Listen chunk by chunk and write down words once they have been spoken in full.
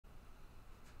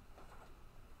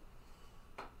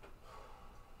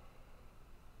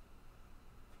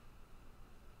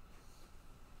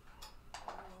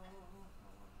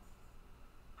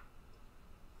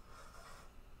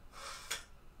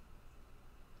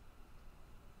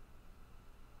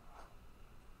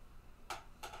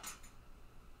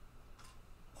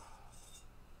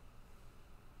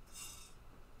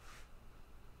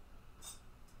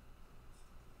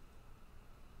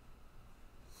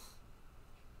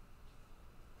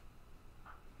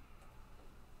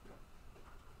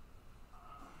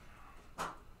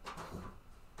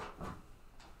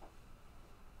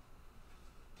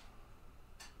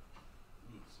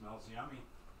yummy.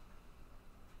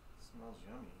 Smells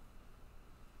yummy.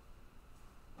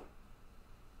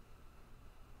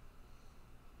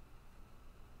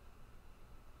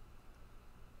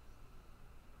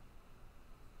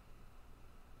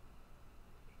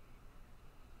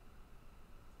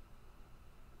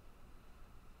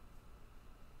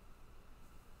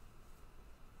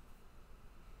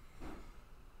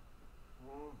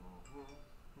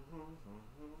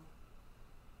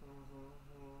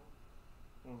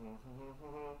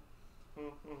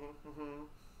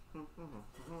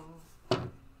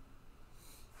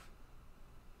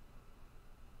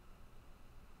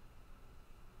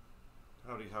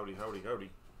 Howdy, howdy, howdy, howdy.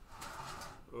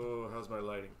 Oh, how's my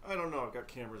lighting? I don't know, I've got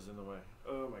cameras in the way.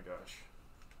 Oh my gosh.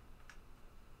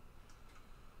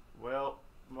 Well,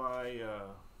 my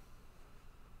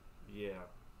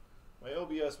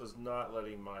OBS was not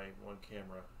letting my one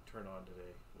camera turn on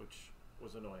today, which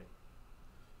was annoying.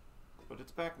 But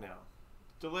it's back now.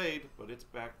 It's delayed, but it's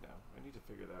back now. I need to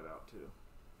figure that out too.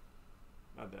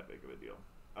 Not that big of a deal.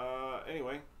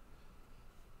 Anyway.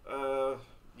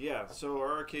 Yeah, so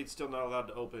our arcade's still not allowed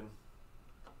to open.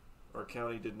 Our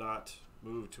county did not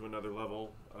move to another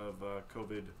level of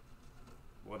COVID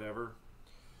whatever.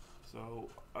 So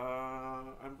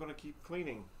I'm going to keep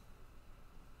cleaning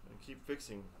and keep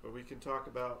fixing. But we can talk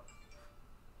about,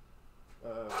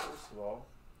 first of all,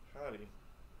 howdy.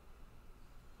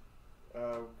 We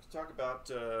can talk about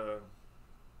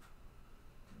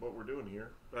what we're doing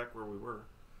here, back where we were.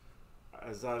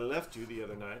 As I left you the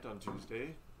other night on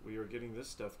Tuesday, we are getting this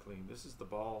stuff cleaned. This is the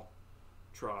ball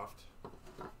trough.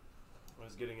 I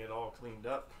was getting it all cleaned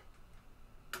up.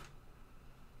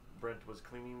 Brent was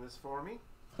cleaning this for me.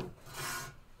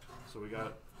 So we got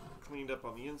it cleaned up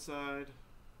on the inside.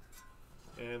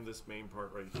 And this main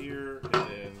part right here. And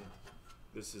then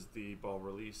this is the ball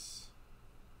release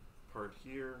part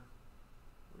here.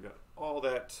 We got all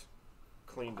that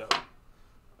cleaned up.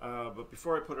 But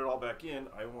before I put it all back in,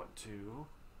 I want to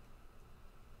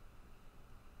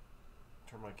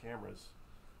turn my cameras.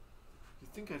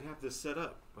 You'd think I'd have this set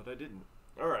up, but I didn't.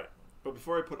 Alright, but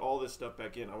before I put all this stuff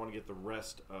back in, I want to get the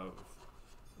rest of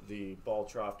the ball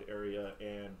trough area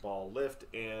and ball lift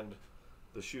and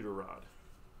the shooter rod.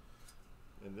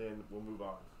 And then we'll move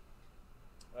on.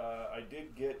 I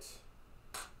did get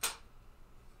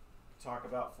talk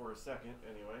about for a second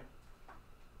anyway.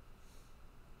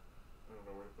 I don't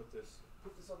know where to put this.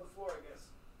 Put this on the floor, I guess.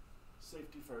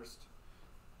 Safety first.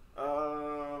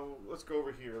 Let's go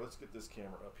over here. Let's get this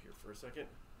camera up here for a second.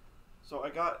 So I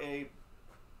got a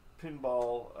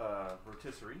pinball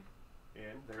rotisserie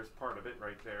in. There's part of it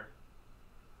right there.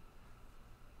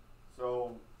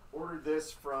 So ordered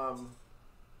this from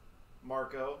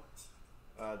Marco.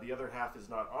 The other half is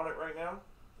not on it right now.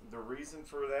 The reason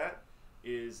for that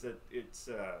is that it's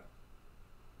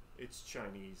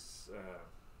Chinese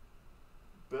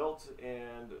built,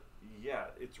 and yeah,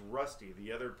 it's rusty.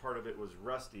 The other part of it was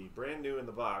rusty, brand new in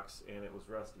the box, and it was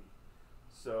rusty.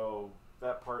 So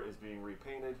that part is being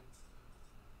repainted.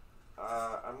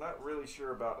 I'm not really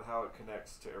sure about how it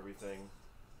connects to everything.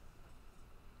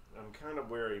 I'm kind of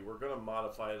wary. We're going to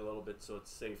modify it a little bit so it's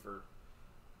safer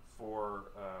for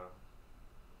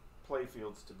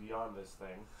playfields to be on this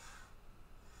thing.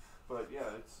 But yeah,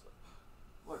 it's,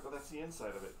 look, well, that's the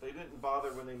inside of it. They didn't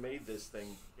bother when they made this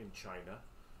thing in China.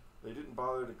 They didn't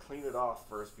bother to clean it off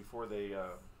first before they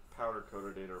powder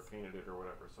coated it or painted it or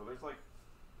whatever. So there's like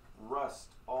rust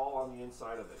all on the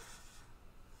inside of it.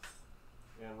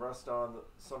 And rust on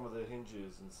some of the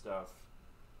hinges and stuff.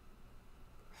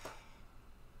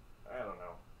 I don't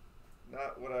know.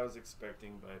 Not what I was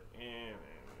expecting, but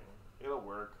it'll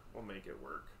work. We'll make it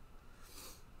work.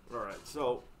 Alright,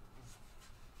 so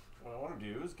what I want to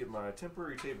do is get my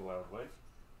temporary table out of the way.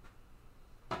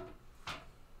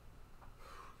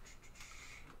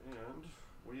 And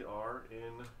we are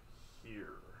in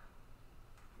here.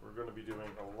 We're going to be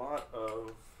doing a lot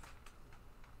of,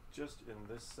 just in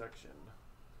this section,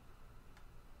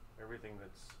 everything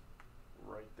that's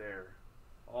right there,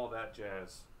 all that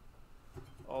jazz,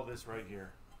 all this right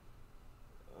here.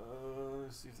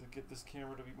 Let's see if I can get this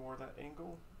camera to be more that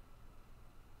angle.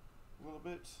 A little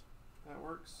bit. That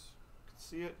works. You can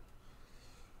see it.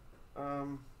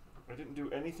 I didn't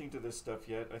do anything to this stuff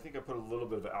yet. I think I put a little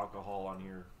bit of alcohol on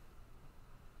here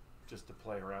just to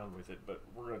play around with it, but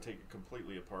we're going to take it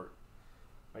completely apart.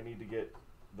 I need to get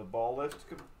the ball lift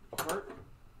apart,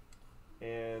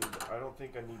 and I don't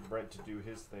think I need Brent to do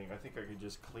his thing. I think I could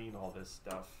just clean all this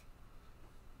stuff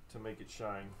to make it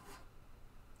shine,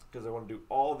 because I want to do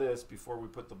all this before we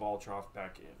put the ball trough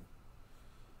back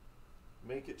in.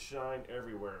 Make it shine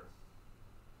everywhere.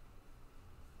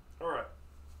 Alright.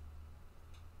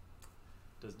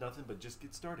 does nothing but just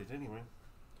get started anyway.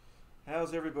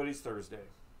 How's everybody's Thursday?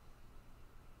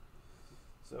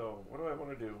 So, what do I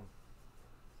want to do?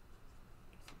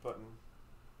 Button.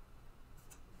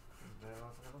 Down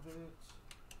off a little bit.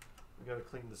 We gotta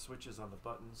clean the switches on the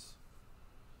buttons.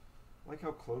 Like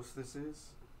how close this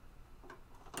is.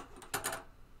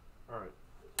 Alright.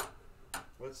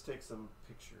 Let's take some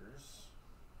pictures.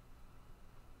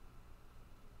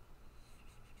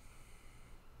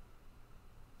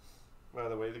 By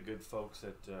the way, the good folks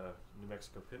at New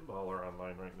Mexico Pinball are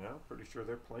online right now. Pretty sure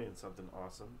they're playing something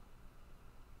awesome.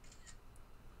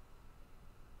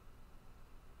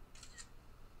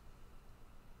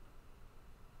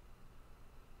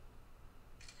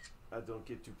 I don't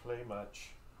get to play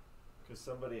much because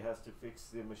somebody has to fix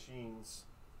the machines.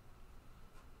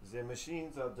 The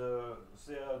machines are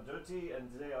they are dirty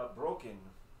and they are broken.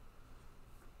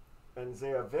 And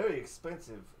they are very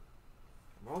expensive.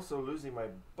 I'm also losing my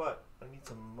butt. I need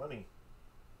some money.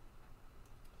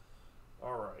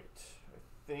 Alright. I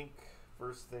think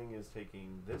first thing is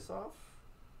taking this off.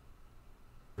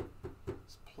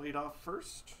 This plate off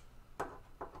first.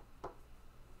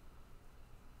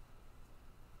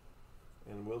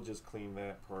 And we'll just clean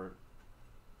that part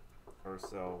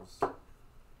ourselves. I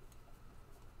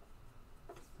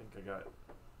think I got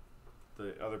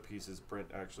the other pieces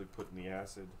Brent actually put in the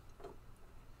acid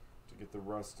to get the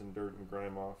rust and dirt and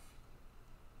grime off.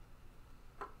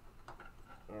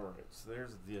 Alright, so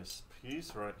there's this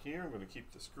piece right here. I'm going to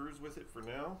keep the screws with it for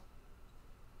now.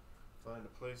 Find a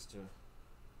place to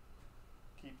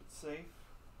keep it safe.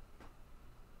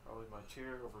 Probably my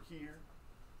chair over here.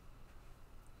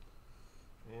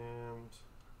 And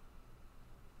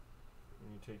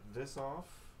when you take this off,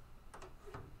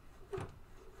 I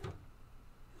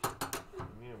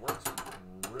mean, it works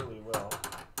really well.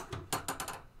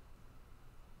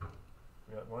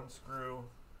 We got one screw,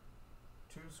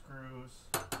 two screws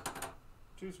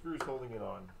holding it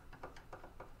on.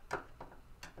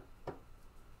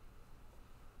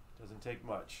 Doesn't take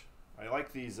much. I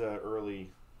like these early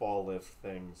ball lift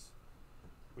things.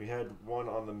 We had one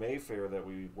on the Mayfair that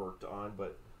we worked on,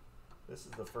 but this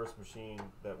is the first machine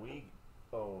that we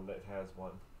own that has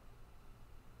one.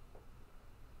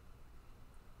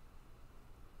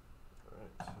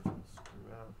 Alright, so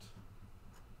screw out.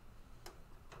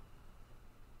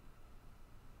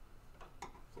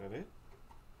 Is that it?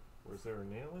 Or is there a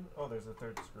nail in? Oh, there's a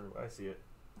third screw. I see it.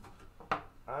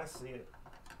 I see it.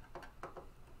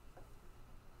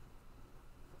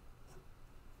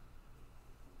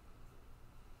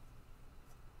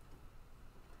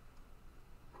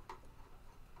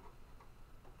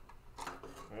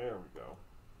 There we go.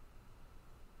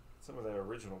 Some of that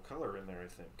original color in there, I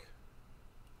think.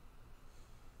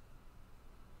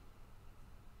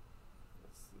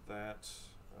 That's that.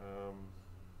 I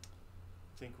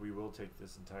think we will take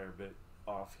this entire bit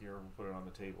off here and put it on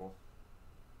the table.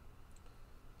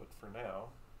 But for now,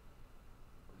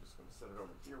 we're just going to set it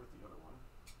over here with the other one.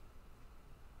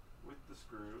 With the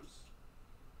screws.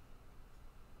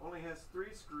 Only has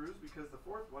 3 screws because the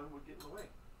 4th one would get in the way.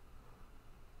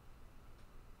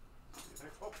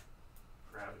 Oh,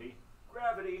 gravity,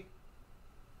 gravity.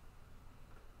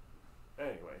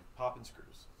 Anyway, popping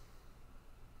screws.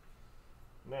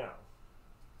 Now,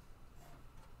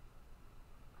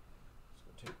 just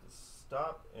gonna take the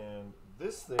stop, and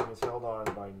this thing is held on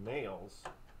by nails.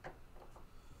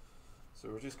 So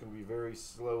we're just gonna be very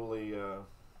slowly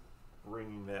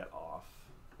bringing that off.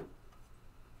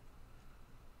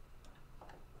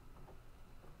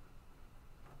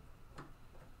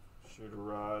 Shooter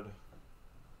rod.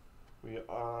 We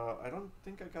I don't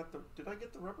think I got the. Did I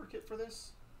get the rubber kit for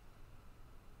this?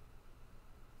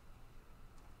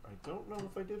 I don't know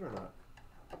if I did or not.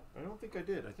 I don't think I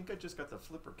did. I think I just got the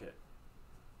flipper kit.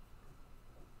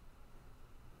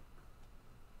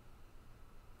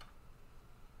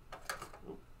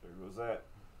 Oop, there goes that.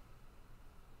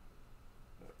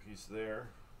 That piece there.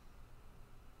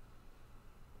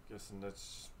 I'm guessing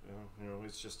that's you know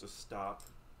it's just a stop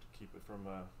to keep it from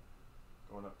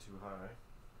going up too high.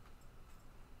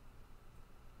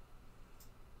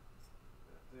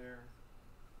 That there.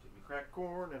 Give me cracked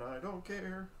corn and I don't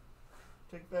care.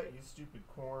 Take that, you stupid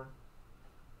corn.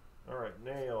 Alright,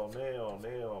 nail, nail,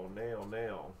 nail, nail,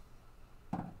 nail.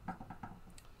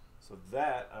 So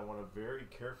that I want to very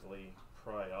carefully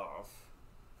pry off.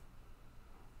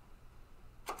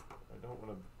 I don't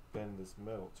want to bend this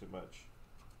metal too much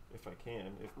if I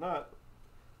can. If not,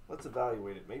 let's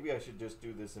evaluate it. Maybe I should just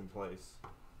do this in place.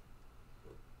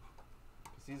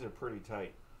 Because these are pretty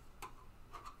tight.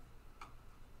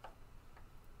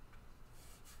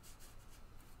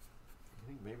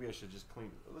 I think maybe I should just clean.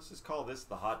 Let's just call this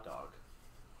the hot dog.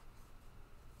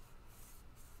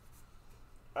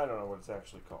 I don't know what it's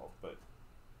actually called, but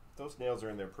those nails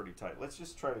are in there pretty tight. Let's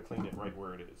just try to clean it right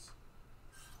where it is.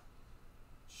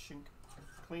 Shink.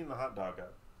 Clean the hot dog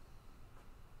up.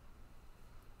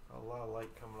 A lot of light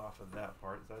coming off of that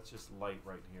part. That's just light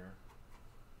right here.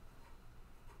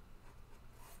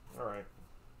 All right.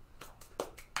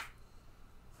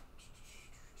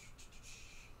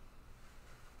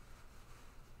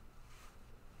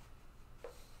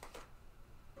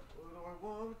 What do I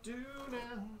want to do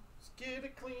now? Let's get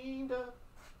it cleaned up.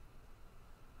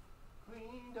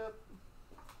 Cleaned up.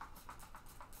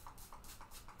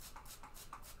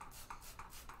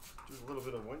 Do a little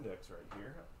bit of Windex right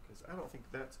here, because I don't think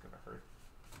that's going to hurt.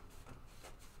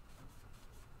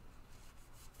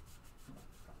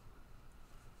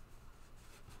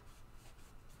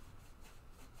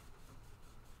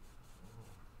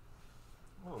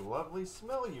 What a lovely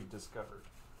smell you've discovered.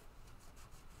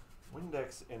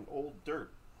 Windex and old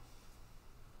dirt.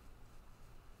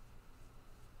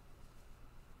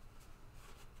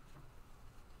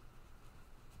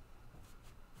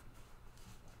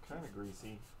 Kind of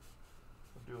greasy.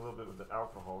 I'll do a little bit with the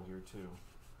alcohol here too.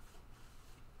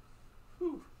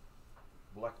 Whew.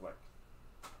 Black, black.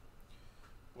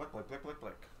 Black, black, black, black,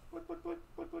 black. Black, black, black,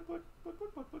 black, black, black, black,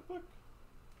 black, black, black, black.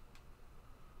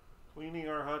 Cleaning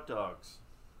our hot dogs.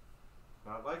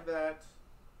 Not like that.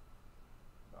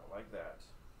 Not like that.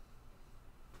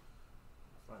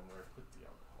 I'll find where I put the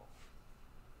alcohol.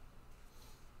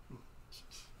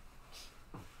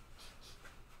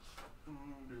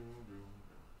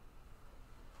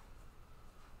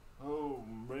 Oh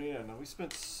man, we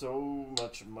spent so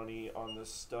much money on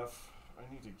this stuff. I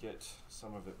need to get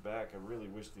some of it back. I really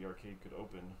wish the arcade could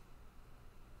open.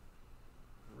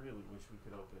 I really wish we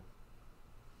could open.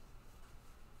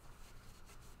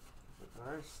 But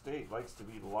our state likes to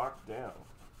be locked down.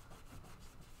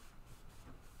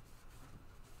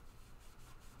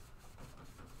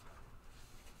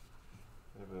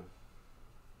 We're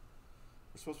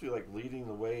supposed to be like leading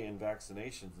the way in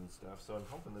vaccinations and stuff, so I'm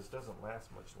hoping this doesn't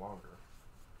last much longer.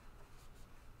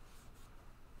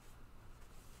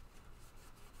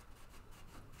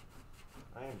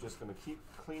 I am just going to keep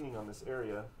cleaning on this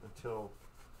area until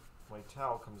my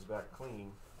towel comes back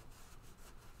clean.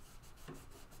 And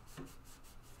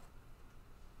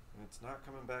it's not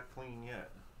coming back clean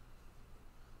yet.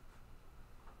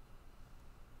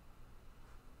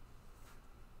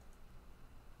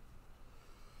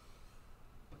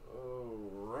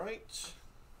 Alright.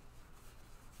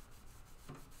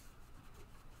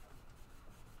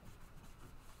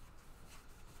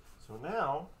 So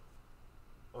now,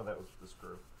 oh, that was the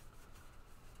screw.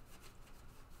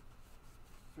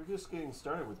 If you're just getting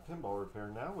started with pinball repair,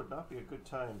 now would not be a good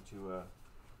time to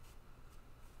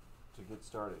get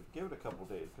started. Give it a couple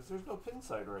days, because there's no pin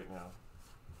side right now.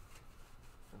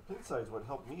 And pin side's what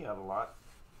helped me out a lot.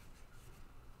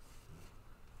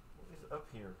 What is up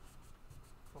here?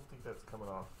 I don't think that's coming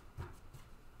off. I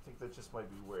think that just might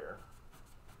be wear.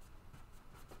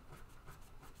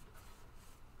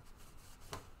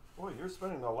 Boy, you're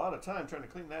spending a lot of time trying to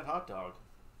clean that hot dog.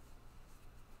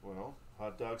 Well,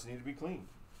 hot dogs need to be cleaned.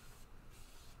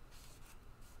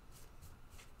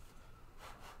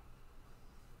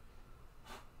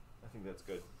 I think that's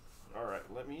good. All right,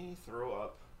 let me throw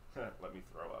up. Let me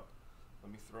throw up.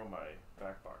 Let me throw my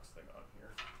back box thing on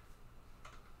here.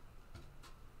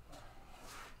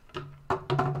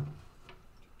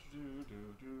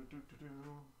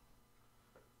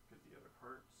 Get the other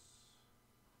parts.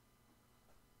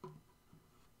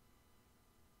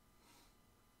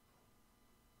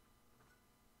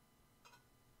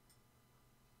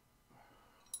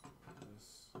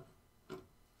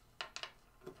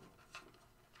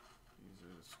 These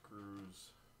are the screws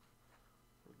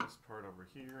for this part over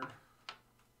here.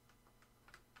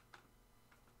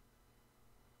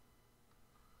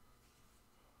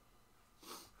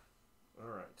 All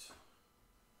right.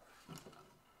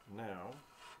 Now,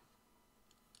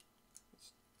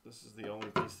 this is the only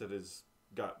piece that has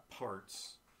got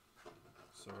parts.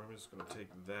 So I'm just going to take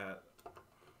that.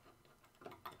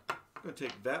 I'm going to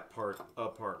take that part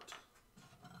apart.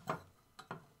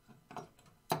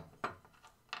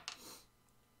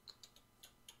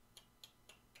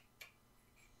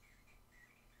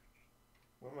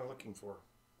 What am I looking for?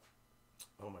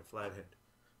 Oh, my flathead.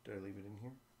 Did I leave it in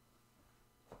here?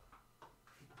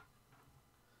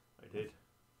 I did.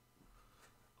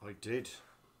 I did.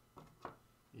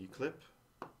 E-clip.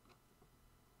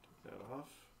 Take that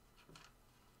off.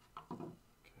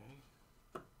 Okay.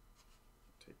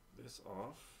 Take this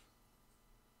off.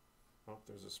 Oh,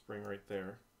 there's a spring right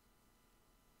there.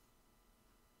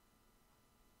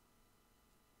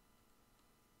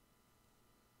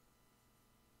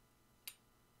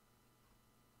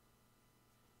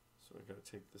 So we got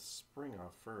to take the spring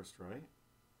off first, right?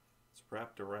 It's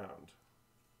wrapped around.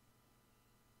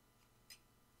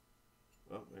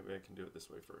 Oh, maybe I can do it this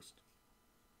way first.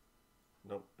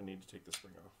 Nope, I need to take the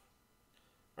spring off.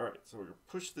 Alright, so we're going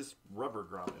to push this rubber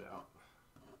grommet out,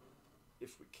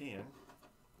 if we can.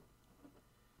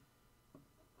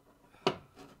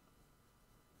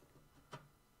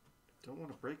 Don't want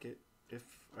to break it. If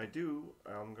I do,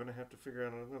 I'm going to have to figure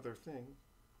out another thing.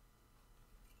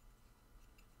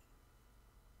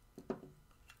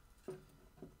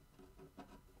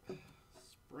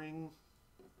 Spring.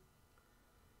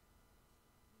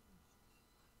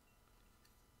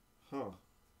 Huh.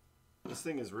 This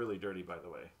thing is really dirty, by the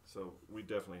way, so we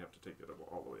definitely have to take it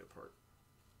all the way apart.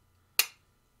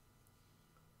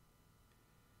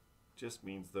 Just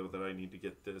means, though, that I need to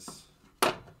get this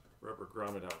rubber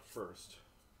grommet out first.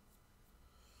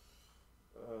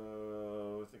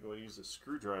 I think I'll use a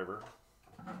screwdriver.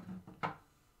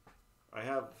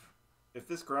 If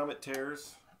this grommet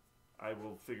tears, I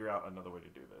will figure out another way to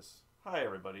do this. Hi,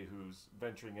 everybody who's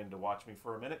venturing in to watch me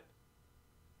for a minute.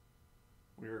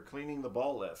 We are cleaning the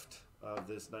ball lift of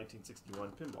this 1961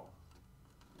 pinball.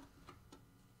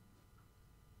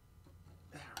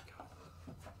 There we go.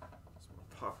 So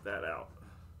we'll pop that out.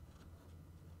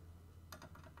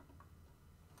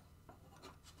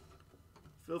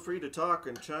 Feel free to talk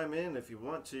and chime in if you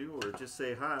want to, or just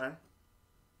say hi.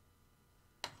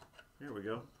 There we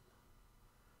go.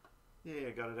 Yeah,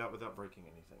 I got it out without breaking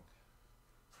anything.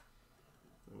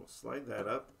 And we'll slide that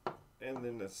up, and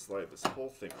then let's slide this whole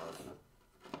thing off.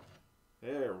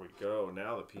 There we go.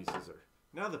 Now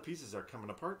the pieces are coming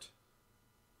apart,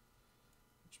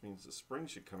 which means the spring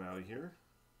should come out of here.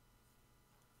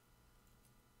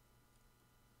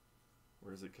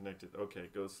 Where is it connected? Okay,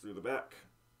 it goes through the back.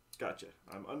 Gotcha.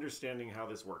 I'm understanding how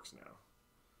this works now.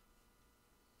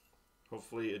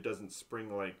 Hopefully it doesn't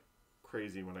spring like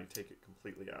crazy when I take it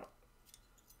completely out.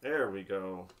 There we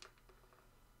go.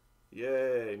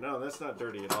 Yay. No, that's not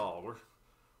dirty at all.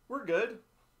 We're good.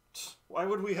 Why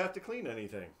would we have to clean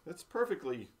anything? It's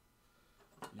perfectly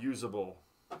usable.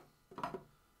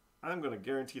 I'm going to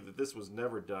guarantee that this was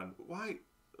never done. Why?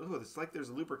 Oh, it's like there's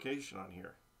lubrication on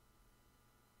here.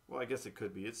 Well, I guess it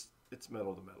could be. It's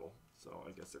metal to metal, so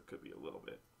I guess it could be a little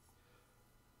bit.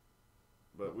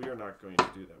 But we are not going to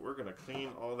do that. We're going to clean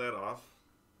all that off,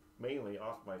 mainly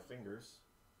off my fingers.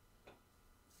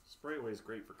 Spray away is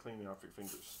great for cleaning off your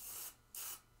fingers.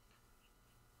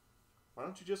 Why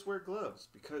don't you just wear gloves?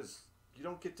 Because you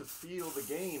don't get to feel the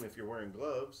game if you're wearing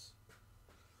gloves.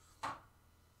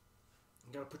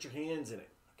 You gotta put your hands in it.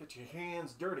 Get your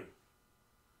hands dirty.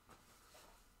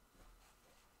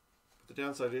 But the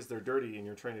downside is they're dirty and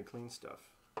you're trying to clean stuff.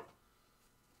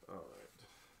 Alright.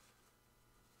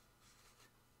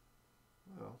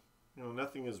 Well, you know,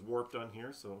 nothing is warped on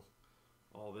here, so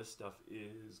all this stuff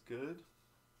is good.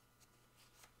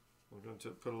 We're going to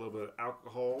put a little bit of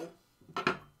alcohol.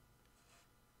 A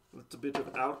little bit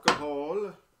of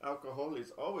alcohol. Alcohol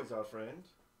is always our friend.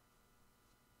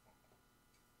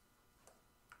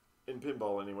 In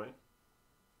pinball, anyway.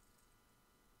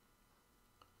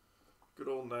 Good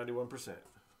old 91%.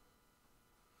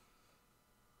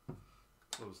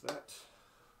 Close that.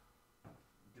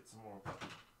 Get some more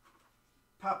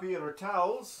papier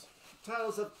towels.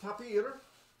 Towels of papier.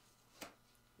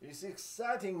 It's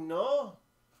exciting, no?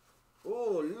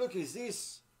 Oh, look at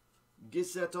this.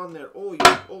 Get that on there. Oh,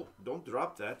 don't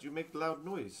drop that. You make loud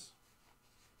noise.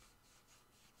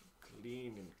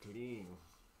 Clean and clean.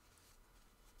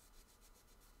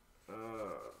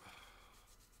 I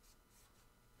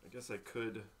guess I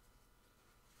could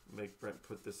make Brent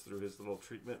put this through his little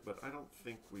treatment, but I don't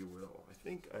think we will. I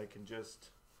think I can just...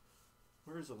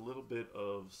 Where's a little bit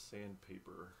of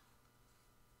sandpaper?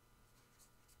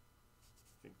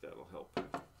 I think that'll help.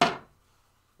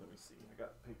 Let me see. I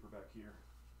got paper back here.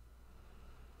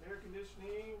 Air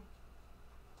conditioning.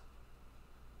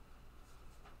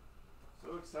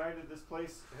 So excited. This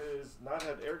place has not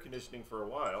had air conditioning for a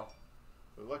while,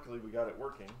 but luckily we got it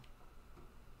working.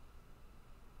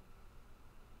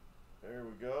 There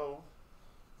we go.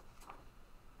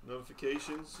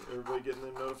 Notifications. Everybody getting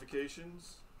the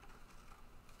notifications?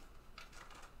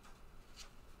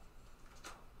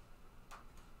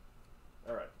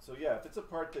 Alright, so yeah, if it's a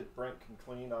part that Brent can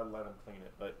clean, I'll let him clean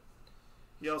it, but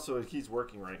he's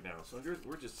working right now, so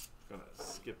we're just gonna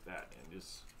skip that and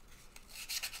just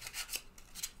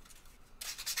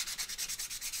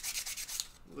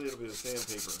a little bit of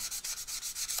sandpaper.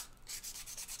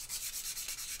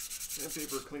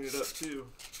 Sandpaper, clean it up too.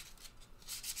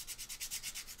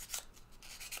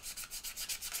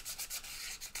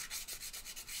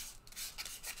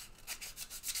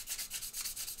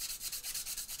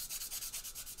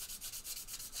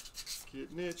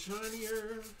 Getting it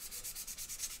shinier.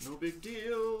 No big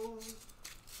deal.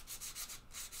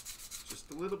 Just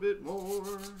a little bit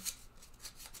more.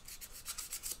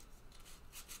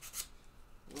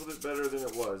 A little bit better than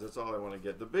it was. That's all I want to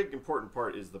get. The big important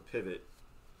part is the pivot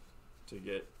to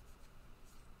get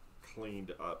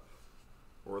cleaned up,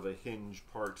 or the hinge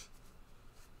part,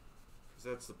 because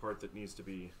that's the part that needs to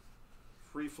be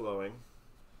free flowing.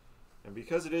 And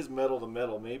because it is metal to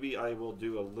metal, maybe I will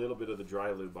do a little bit of the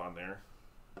dry lube on there.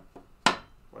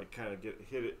 Like kind of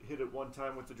hit it one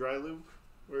time with the dry lube.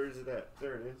 Where is it at?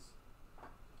 There it is.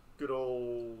 Good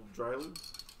old dry lube.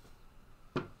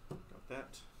 Got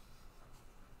that.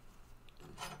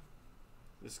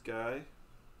 This guy,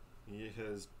 he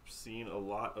has seen a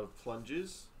lot of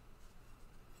plunges.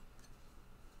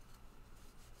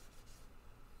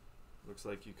 Looks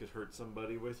like you could hurt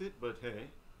somebody with it, but hey,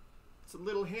 it's a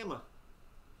little hammer.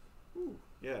 Ooh,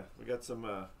 yeah, we got some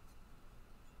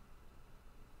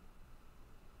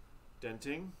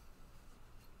denting.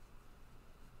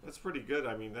 That's pretty good.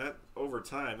 I mean, that over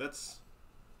time, this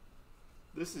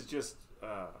is just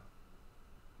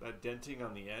that denting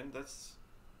on the end. That's,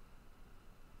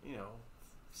 you know,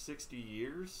 60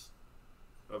 years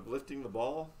of lifting the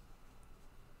ball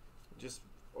just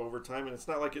over time. And it's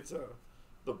not like it's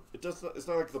it's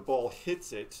not like the ball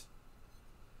hits it,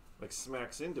 like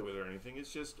smacks into it or anything.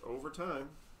 It's just over time.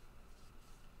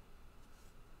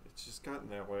 It's just gotten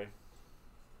that way.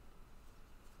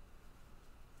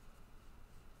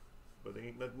 But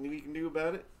ain't nothing we can do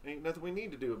about it. Ain't nothing we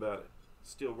need to do about it.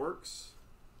 Still works.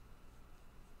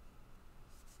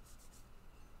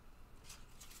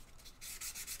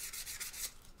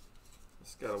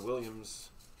 It's got a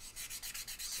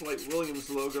slight Williams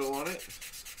logo on it.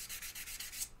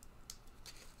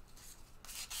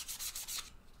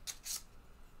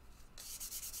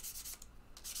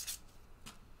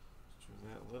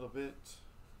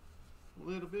 A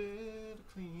little bit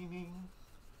of cleaning.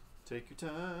 Take your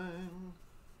time.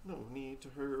 No need to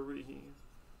hurry.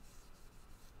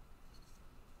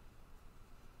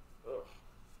 Ugh.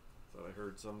 Thought I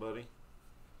heard somebody,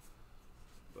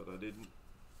 but I didn't.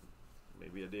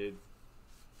 Maybe I did.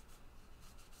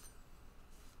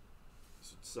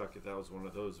 This would suck if that was one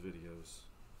of those videos.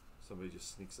 Somebody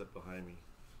just sneaks up behind me,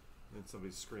 and then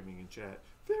somebody's screaming in chat,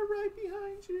 "They're right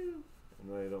behind you!" and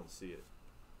then I don't see it.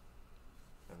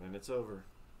 And then it's over.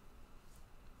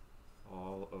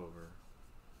 All over.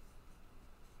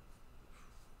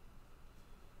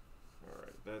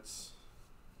 Alright, that's...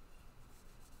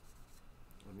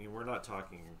 I mean, we're not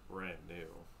talking brand new.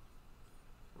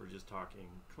 We're just talking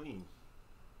clean.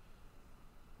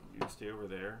 You stay over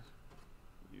there.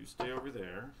 You stay over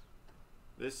there.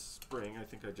 This spring, I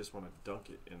think I just want to dunk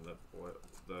it in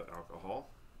the alcohol.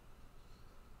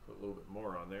 Put a little bit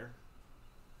more on there.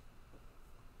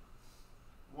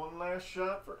 One last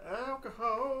shot for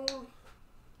alcohol.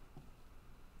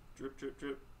 Drip, drip,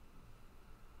 drip.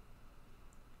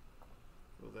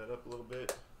 Fill that up a little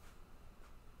bit.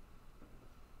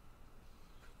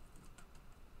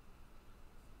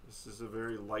 This is a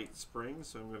very light spring,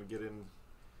 so I'm going to get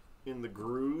in the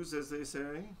grooves, as they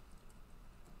say.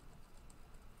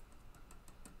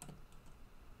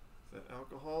 That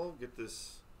alcohol, get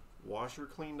this washer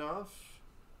cleaned off.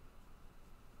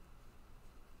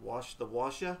 Wash the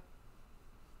washer.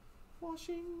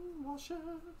 Washing washers.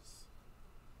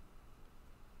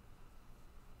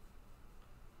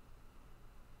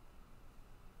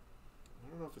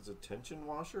 I don't know if it's a tension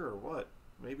washer or what.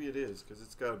 Maybe it is, because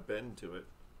it's got a bend to it.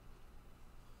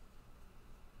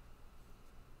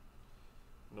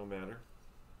 No matter.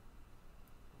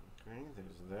 Okay,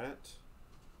 there's that.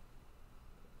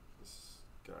 This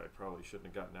guy probably shouldn't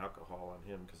have gotten alcohol on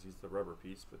him because he's the rubber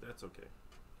piece, but that's okay.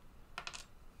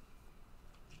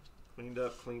 Cleaned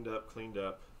up, cleaned up, cleaned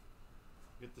up.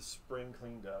 Get the spring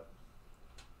cleaned up.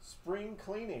 Spring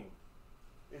cleaning.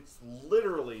 It's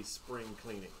literally spring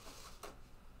cleaning.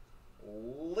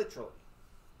 Literally.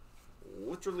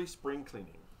 Literally spring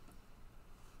cleaning.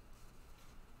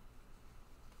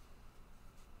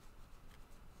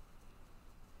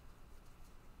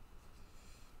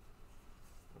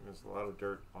 There's a lot of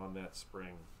dirt on that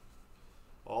spring.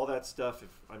 All that stuff,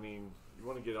 I mean, you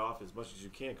want to get off as much as you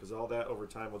can, because all that over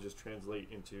time will just translate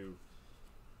into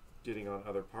getting on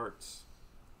other parts.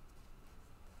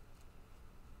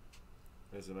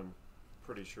 As in, I'm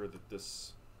pretty sure that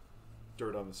this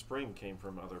dirt on the spring came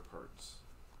from other parts.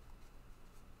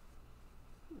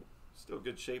 Still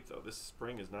good shape though. This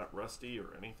spring is not rusty or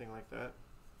anything like that.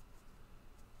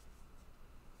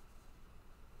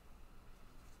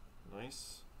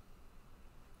 Nice.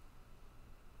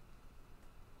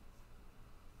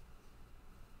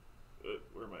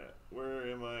 Where am I at? Where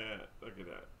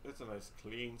That's a nice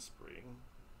clean spring.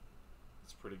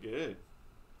 It's pretty good.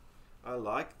 I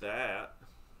like that.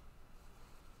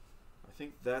 I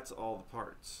think that's all the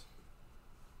parts.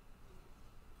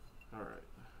 Alright,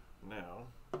 now,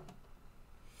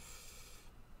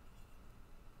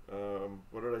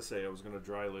 what did I say? I was going to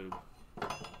dry lube.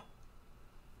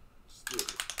 Just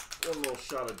do one little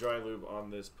shot of dry lube on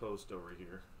this post over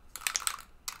here.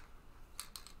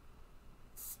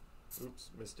 Oops,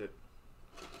 missed it.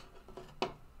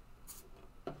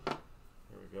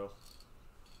 There we go.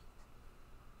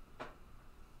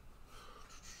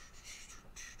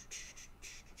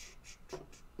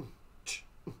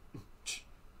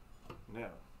 Now,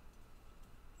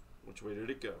 which way did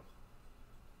it go?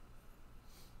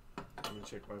 Let me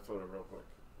check my photo real quick.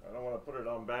 I don't want to put it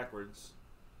on backwards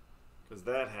because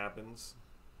that happens.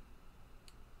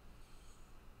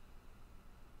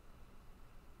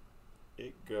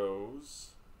 It goes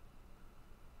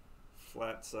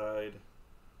flat side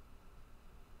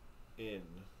in.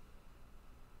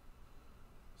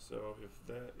 So if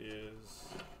that is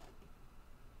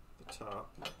the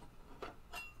top,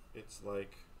 it's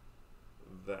like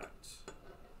that.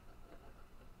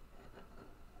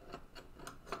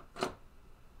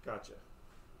 Gotcha.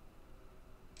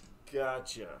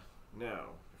 Gotcha. Now,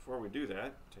 before we do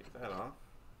that, take that off.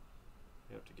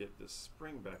 We have to get this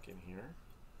spring back in here,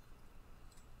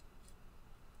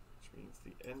 which means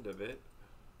the end of it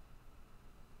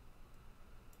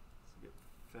is get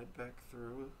fed back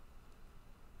through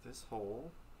this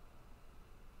hole.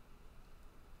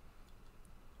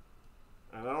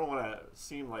 And I don't want to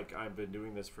seem like I've been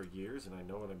doing this for years and I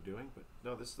know what I'm doing, but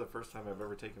no, this is the first time I've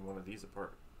ever taken one of these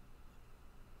apart.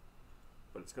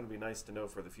 But it's going to be nice to know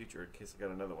for the future in case I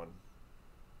got another one.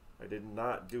 I did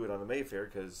not do it on the Mayfair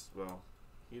because, well,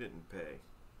 he didn't pay.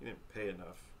 He didn't pay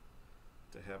enough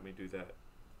to have me do that.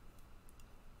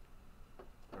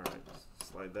 Alright,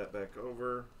 slide that back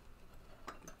over.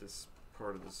 Get this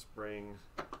part of the spring.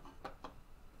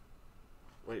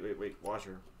 Wait,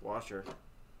 washer. Washer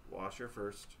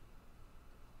first.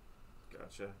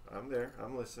 Gotcha. I'm there.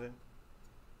 I'm listening.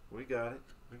 We got it.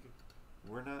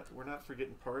 We're not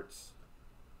forgetting parts.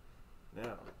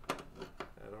 Now,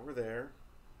 head over there.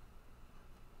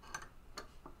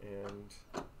 And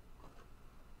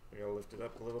I gotta lift it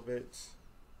up a little bit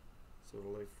so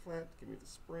it'll lay flat. Give me the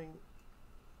spring.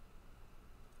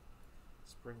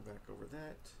 Spring back over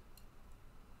that.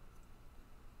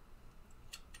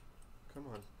 Come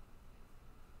on.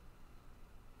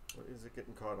 What is it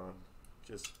getting caught on?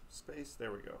 Just space.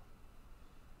 There we go.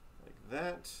 Like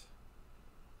that.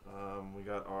 We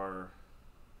got our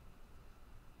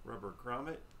rubber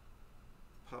grommet.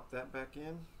 Pop that back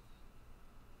in.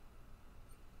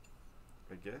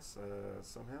 I guess,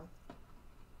 somehow.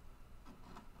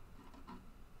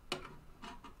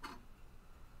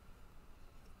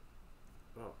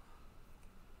 Oh.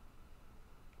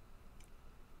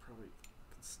 Probably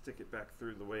can stick it back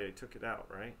through the way I took it out,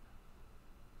 right?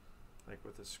 Like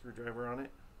with a screwdriver on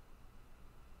it.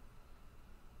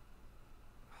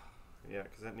 Yeah,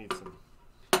 because that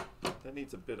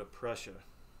needs a bit of pressure.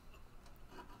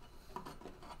 Come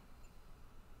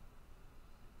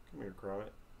here,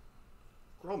 Grommet.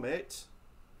 Grommet!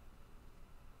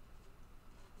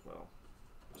 Well,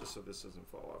 just so this doesn't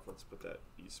fall off, let's put that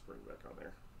E-spring back on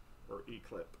there. Or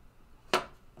E-clip.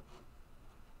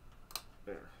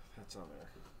 There, that's on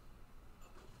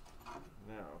there.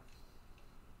 Now,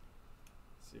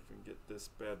 see if we can get this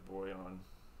bad boy on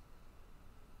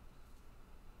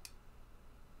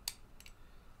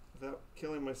without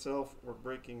killing myself or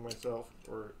breaking myself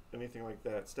or anything like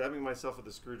that. Stabbing myself with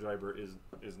a screwdriver is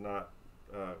not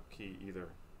key either.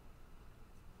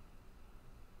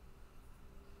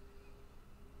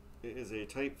 It is a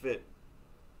tight fit,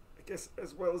 I guess,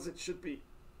 as well as it should be.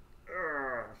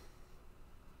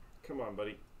 Come on,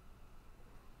 buddy.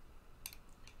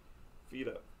 Feed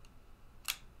up.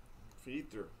 Feed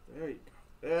through. There you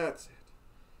go. That's it.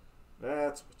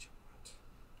 That's what you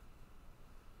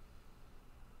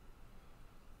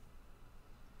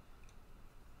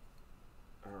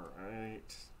want.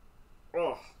 Alright.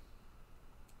 Oh!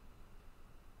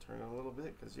 Turn it a little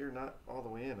bit because you're not all the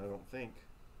way in, I don't think.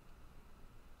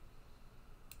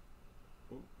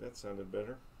 Ooh, that sounded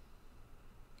better.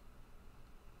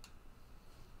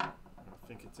 I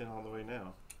think it's in all the way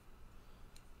now.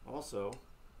 Also,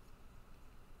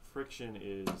 friction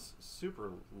is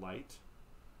super light.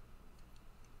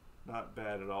 Not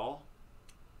bad at all.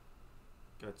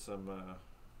 Got some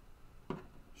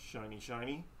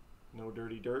shiny, no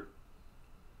dirty dirt.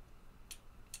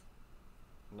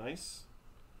 Nice.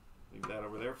 Leave that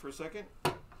over there for a second.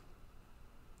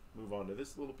 Move on to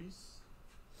this little piece.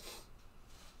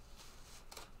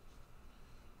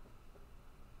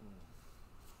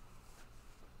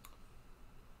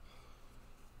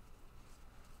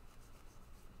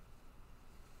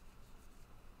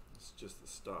 is just the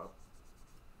stop.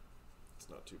 It's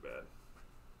not too bad.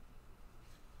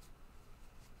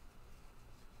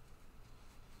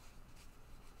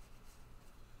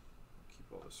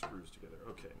 Keep all the screws together.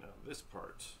 Okay, now this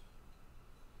part.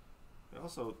 And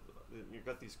also, you've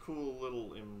got these cool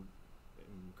little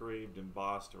engraved,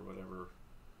 embossed, or whatever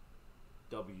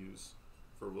W's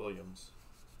for Williams.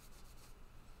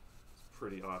 It's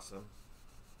pretty awesome.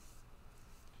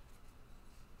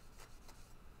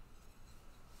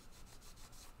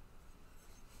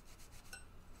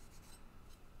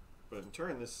 But in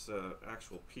turn, this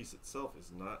actual piece itself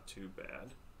is not too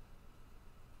bad.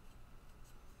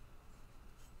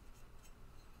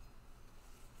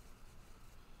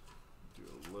 Do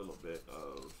a little bit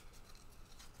of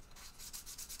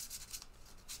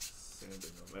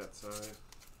sanding on that side.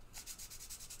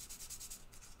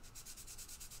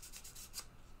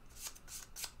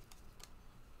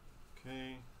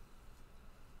 Okay.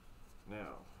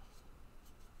 Now,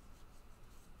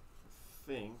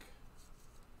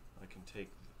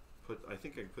 I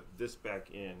think I can put this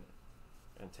back in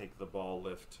and take the ball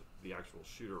lift, the actual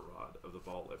shooter rod of the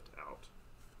ball lift out.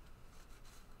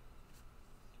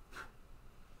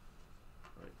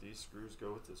 All right, these screws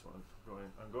go with this one.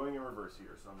 I'm going in reverse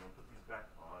here, so I'm going to put these back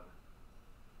on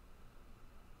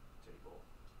the table.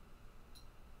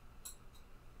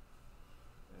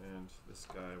 And this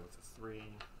guy with the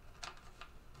 3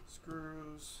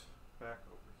 screws back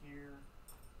over here.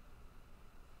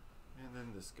 And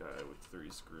then this guy with 3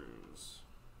 screws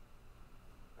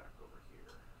back over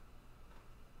here.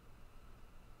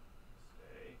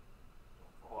 Stay.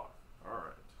 Don't fall off.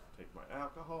 Alright. Take my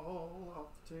alcohol off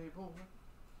the table.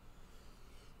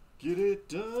 Get it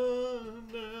done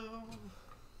now.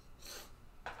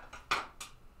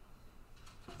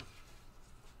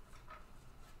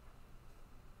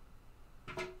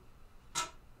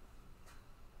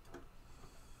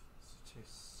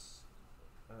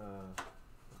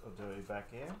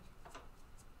 Back in. Let's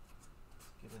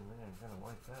get in there and kind of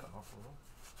wipe that off a little.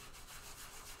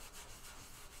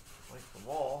 Wipe the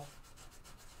wall.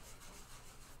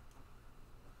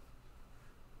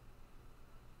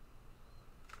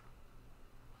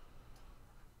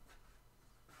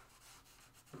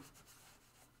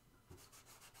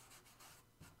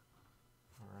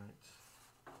 All right.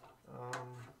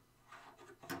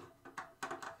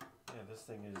 Yeah, this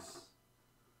thing is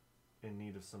in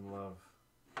need of some love.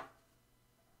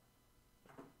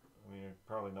 I mean,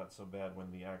 probably not so bad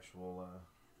when the actual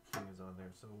thing is on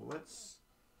there. So let's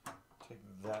take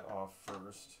that off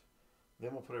first.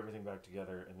 Then we'll put everything back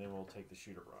together, and then we'll take the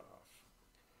shooter rod off.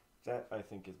 That, I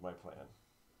think, is my plan.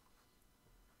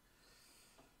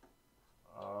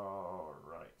 All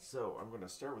right. So I'm going to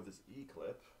start with this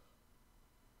E-clip.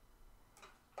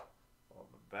 On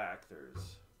the back,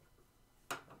 there's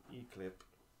an E-clip.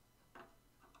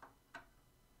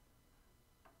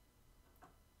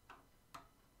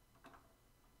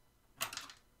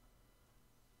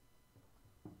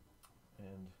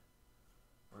 And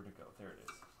where'd it go? There it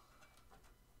is.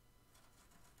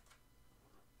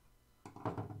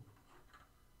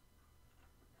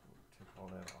 Take all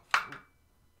that off. Ooh.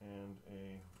 And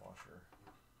a washer.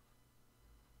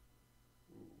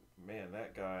 Ooh, man,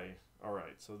 that guy. All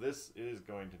right, so this is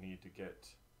going to need to get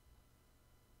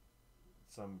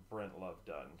some Brent Love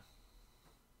done.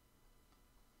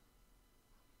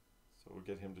 So we'll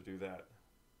get him to do that.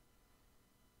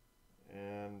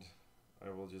 And I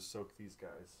will just soak these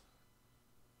guys.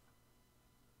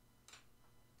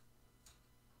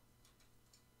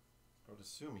 I would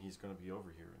assume he's going to be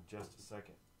over here in just a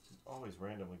second. He always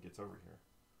randomly gets over here.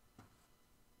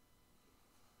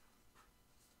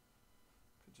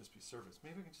 Could just be surface.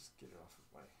 Maybe I can just get it off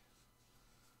of my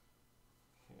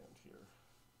hand here.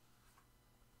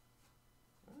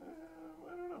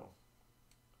 I don't know.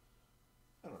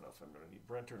 I don't know if I'm going to need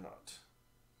Brent or not.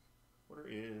 Where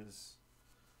is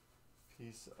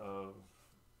piece of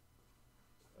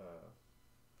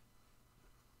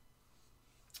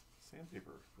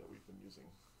sandpaper that we've been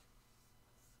using?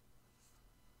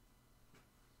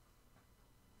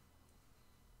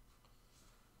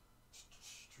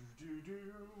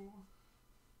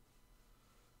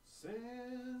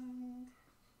 Sandy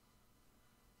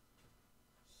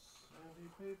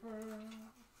paper,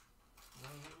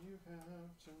 now you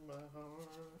have to my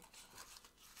heart.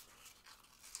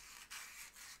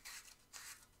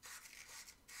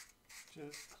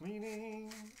 Just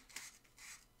cleaning.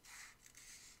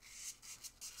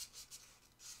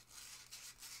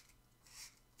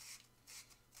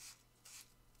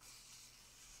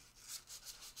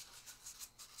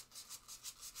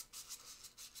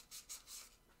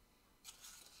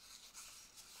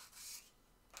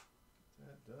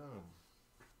 Get that done.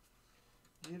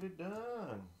 Get it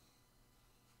done.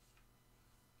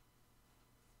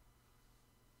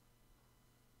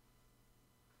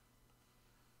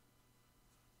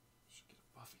 Should get a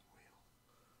buffing wheel.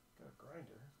 Got a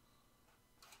grinder.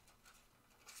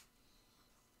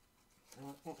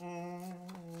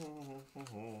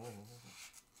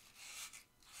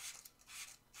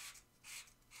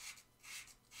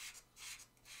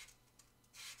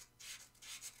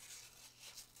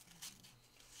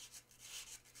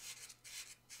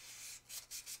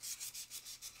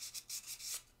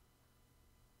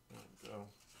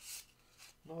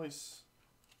 Nice.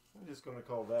 I'm just going to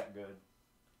call that good.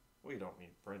 We don't need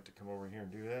Brent to come over here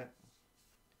and do that.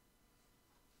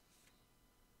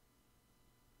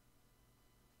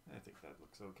 I think that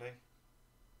looks okay.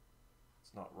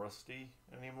 It's not rusty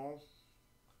anymore.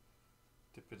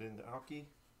 Dip it into alky.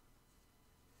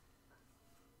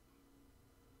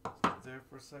 Leave it there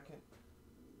for a second.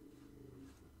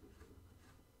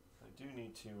 I do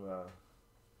need to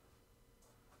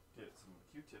get some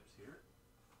Q-tips here.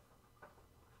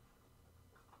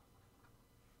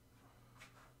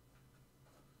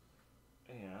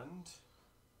 And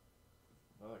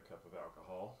another cup of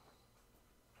alcohol.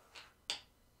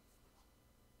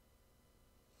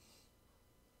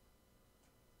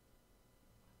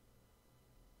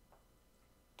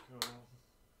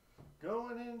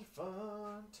 Going into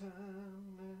fun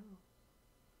time now,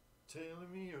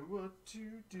 telling me what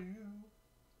to do.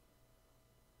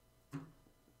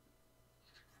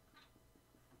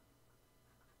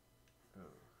 Oh.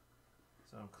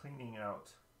 So I'm cleaning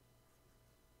out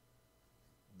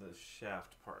the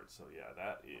shaft part. So yeah,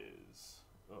 that is,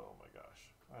 oh my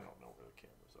gosh, I don't know where the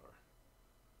cameras are.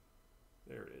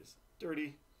 There it is.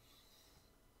 Dirty.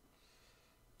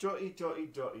 Jotty, jotty,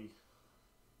 jotty.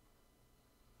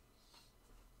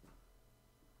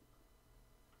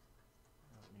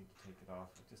 I don't need to take it off.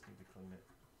 I just need to clean it.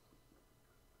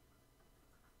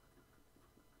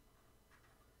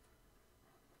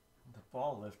 The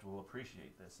ball lift will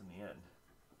appreciate this in the end.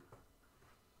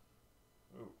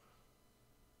 Ooh.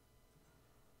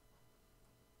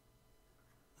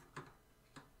 I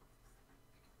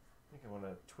think I want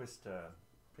to twist a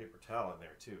paper towel in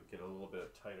there too. Get a little bit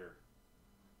of tighter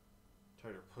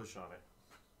push on it.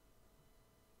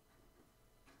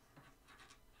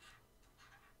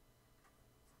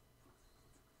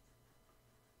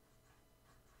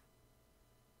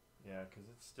 Yeah, because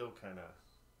it's still kind of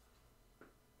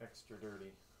extra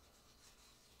dirty.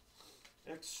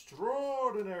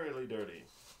 Extraordinarily dirty.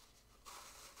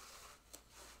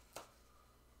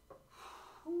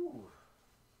 Whew.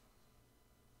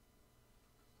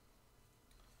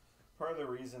 Part of the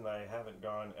reason I haven't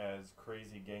gone as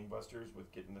crazy gangbusters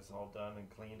with getting this all done and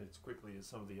cleaned as quickly as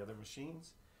some of the other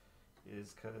machines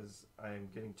is because I'm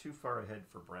getting too far ahead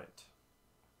for Brent.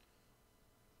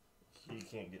 He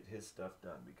can't get his stuff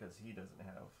done because he doesn't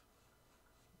have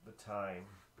the time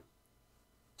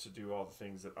to do all the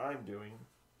things that I'm doing.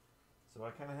 So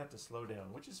I kind of have to slow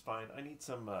down, which is fine. I need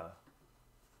some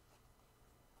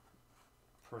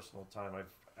personal time.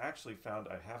 I've actually found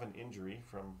I have an injury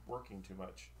from working too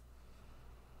much.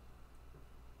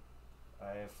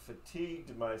 I have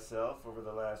fatigued myself over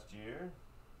the last year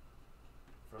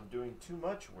from doing too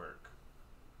much work.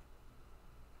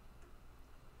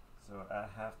 So I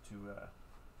have to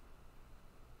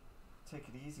take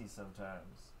it easy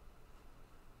sometimes.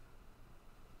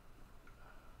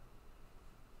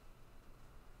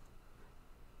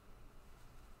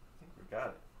 I think we got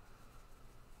it.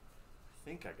 I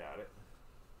think I got it.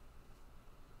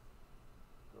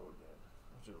 Go again.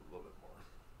 I'll do a little bit more.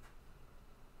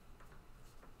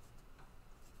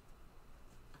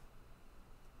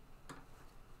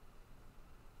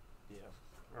 Yeah.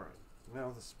 Alright.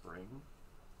 Now the spring.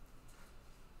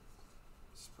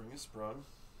 Spring is sprung.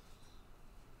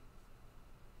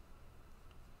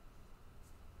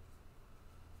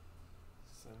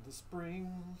 Send the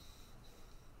spring.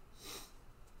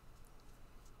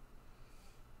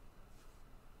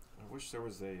 I wish there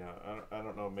was a, I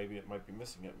don't know, maybe it might be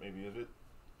missing it. Maybe it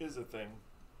is a thing,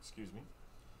 excuse me,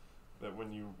 that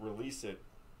when you release it,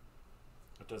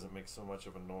 it doesn't make so much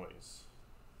of a noise.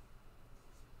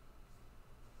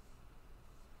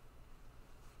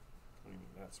 Cleaning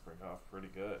that spring off pretty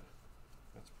good.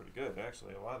 That's pretty good.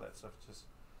 Actually, a lot of that stuff is just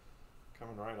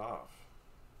coming right off.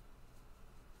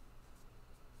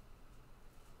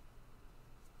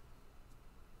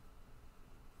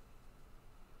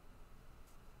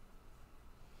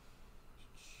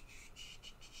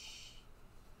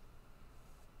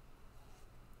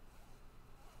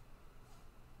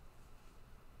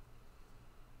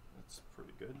 That's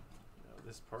pretty good. Now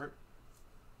this part.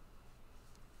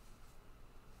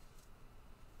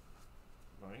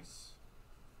 Nice.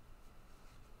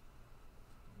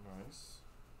 Nice.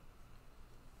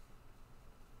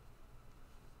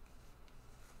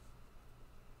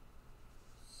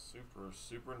 Super,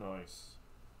 super nice.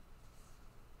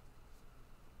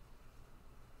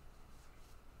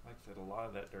 Like that, a lot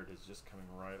of that dirt is just coming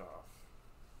right off.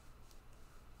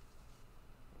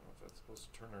 I don't know if that's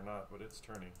supposed to turn or not, but it's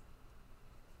turning.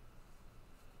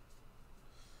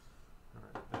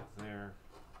 Alright, that's there.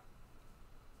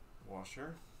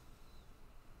 Washer.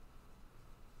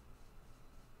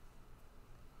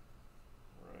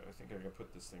 Alright, I think I can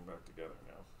put this thing back together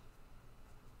now.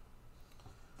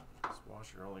 This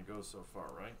washer only goes so far,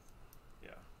 right?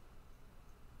 Yeah.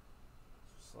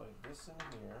 Slide this in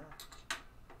here.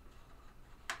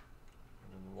 And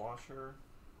then the washer.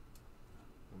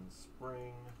 And the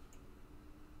spring.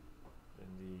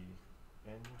 And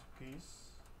the end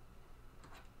piece.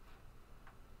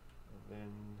 And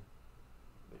then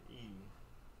the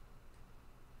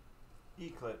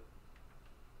E-clip.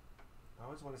 I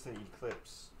always want to say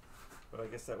eclipse, but I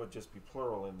guess that would just be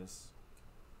plural in this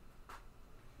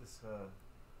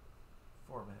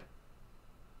format.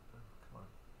 Oh, come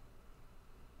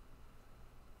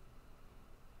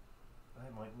on. I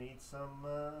might need some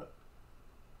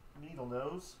needle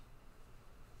nose.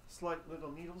 Slight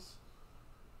little needles.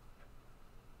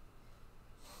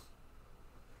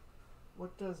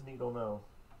 What does needle know?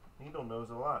 Needle knows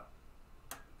a lot.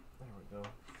 There we go.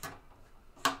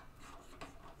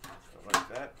 Like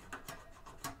that.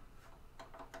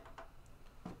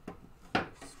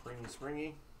 Springy,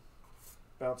 springy.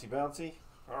 Bouncy, bouncy.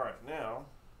 Alright, now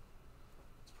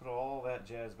let's put all that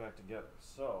jazz back together.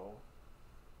 So,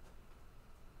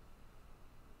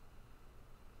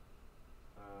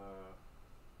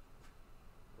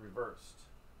 reversed.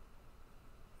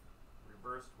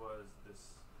 Reversed was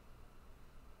this.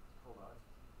 Hold on.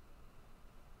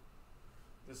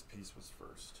 This piece was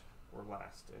first, or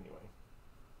last, anyway.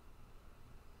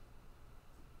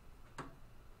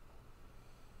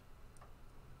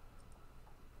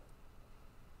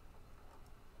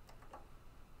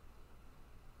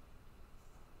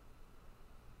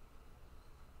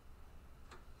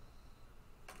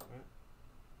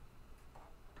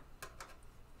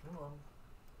 Come on.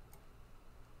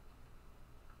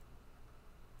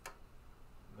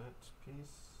 That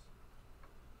piece,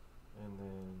 and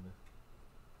then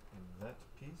that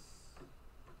piece,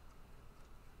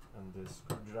 and the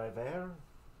screwdriver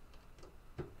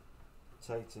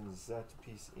tightens that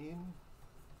piece in.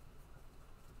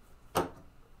 And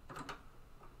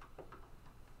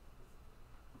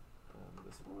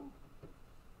this one.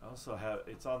 I also have,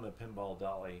 it's on the pinball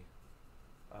dolly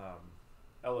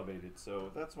elevated,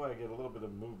 so that's why I get a little bit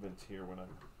of movement here when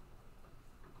I'm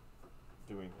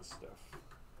doing this stuff.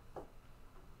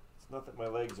 It's not that my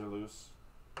legs are loose.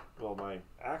 Well, my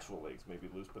actual legs may be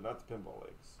loose, but not the pinball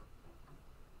legs.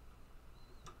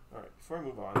 Alright, before I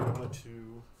move on, I want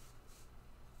to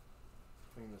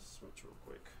clean this switch real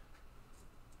quick.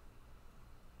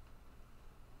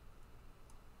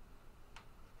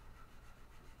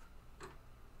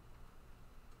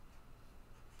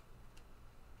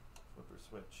 Flipper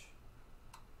switch.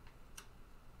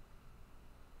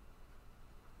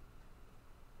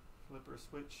 Flipper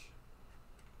switch.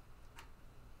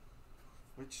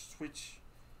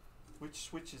 Which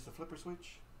switch is the flipper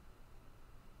switch?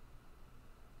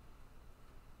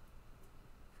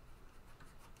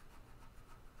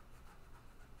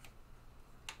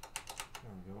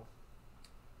 There we go.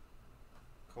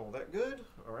 Call that good.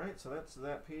 Alright, so that's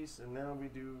that piece, and now we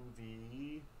do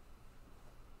the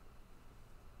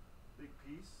big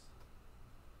piece.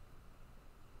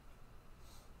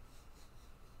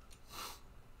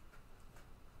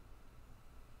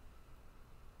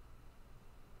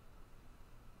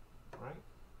 Right?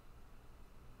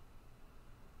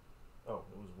 Oh,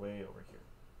 it was way over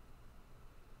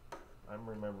here. I'm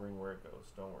remembering where it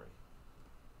goes, don't worry.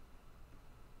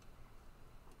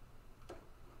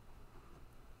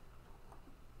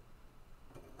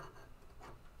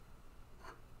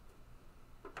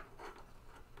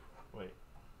 Wait,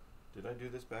 did I do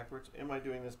this backwards? Am I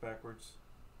doing this backwards?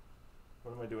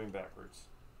 What am I doing backwards?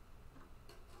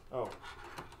 Oh,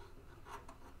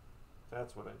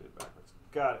 that's what I did backwards.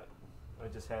 Got it. I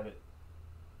just had it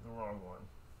the wrong one.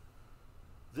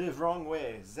 The wrong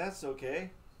way. That's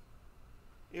okay.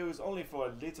 It was only for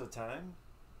a little time.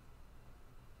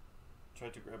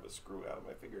 Tried to grab a screw out of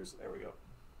my fingers. There we go.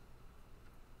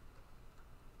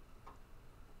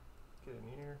 Get in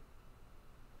here.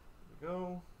 There we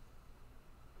go.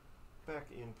 Back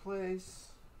in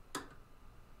place. Let's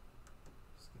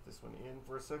get this one in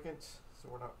for a second so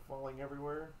we're not falling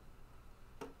everywhere.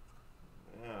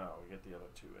 Now we get the other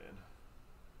two in.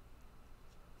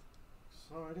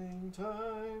 Exciting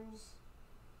times.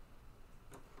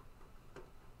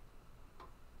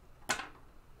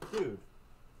 Dude.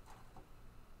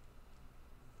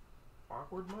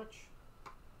 Awkward much?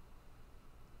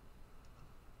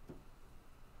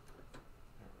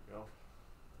 There we go.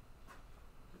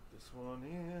 Get this one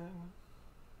in.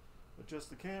 Adjust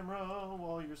the camera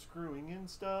while you're screwing in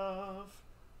stuff.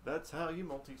 That's how you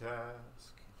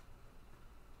multitask.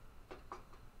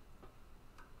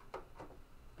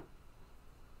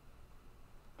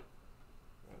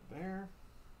 Right there.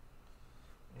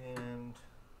 And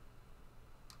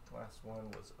last one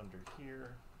was under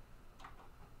here.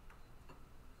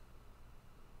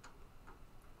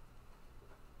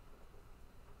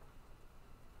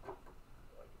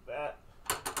 Like that.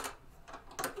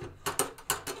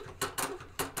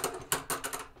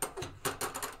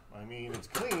 I mean, it's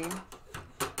clean.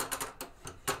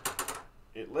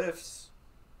 It lifts.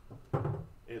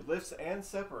 It lifts and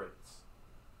separates.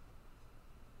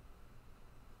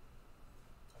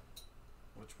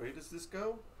 Which way does this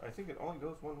go? I think it only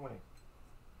goes one way.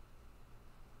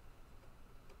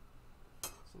 So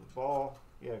the ball,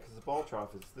 yeah, because the ball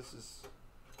trough is, this is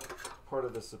part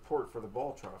of the support for the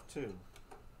ball trough too.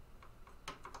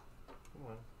 Come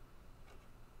on.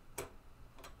 There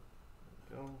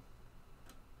we go.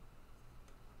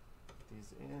 Put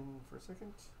these in for a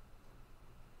second.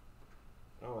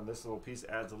 Oh, and this little piece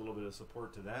adds a little bit of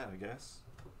support to that, I guess.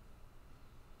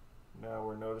 Now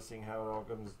we're noticing how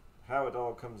it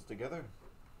all comes together.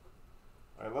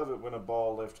 I love it when a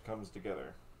ball lift comes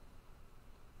together.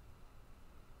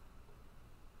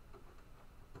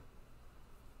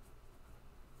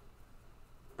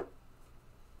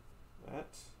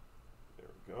 That. There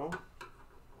we go.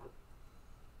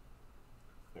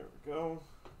 There we go.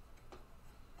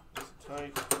 Nice and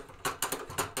tight.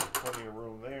 Plenty of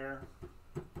room there.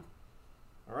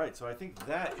 Alright, so I think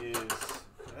that's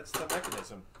the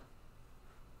mechanism.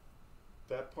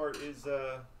 That part is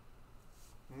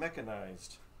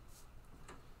mechanized.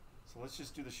 So let's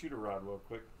just do the shooter rod real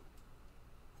quick.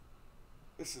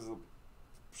 This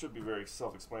should be very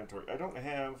self-explanatory. I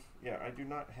do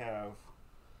not have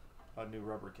a new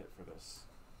rubber kit for this.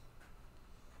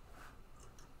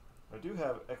 I do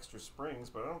have extra springs,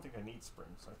 but I don't think I need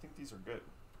springs. I think these are good.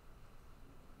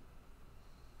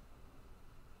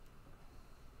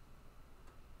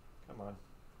 Come on.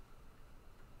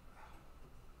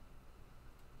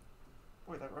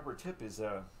 Boy, that rubber tip is,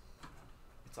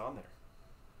 it's on there.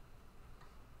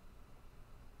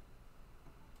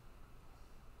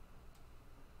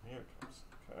 Here it comes.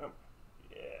 Come.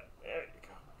 Yeah, there you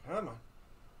go. Come on.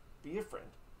 Be a friend.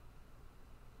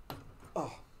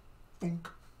 Oh. Thunk.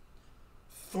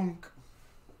 Thunk.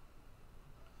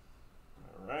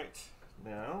 Alright.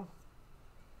 Now,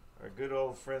 our good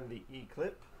old friend, the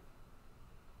E-clip.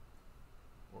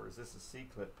 Or is this a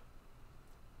C-clip?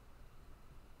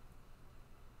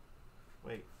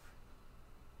 Wait.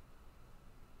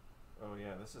 Oh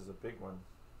yeah, this is a big one.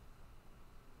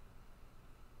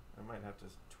 I might have to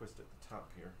twist at the top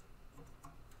here.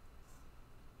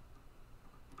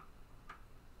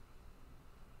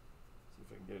 See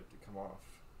if I can get it to come off.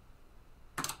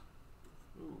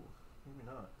 Ooh, maybe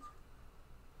not.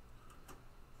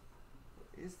 What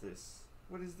is this?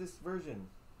 What is this version?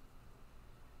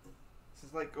 This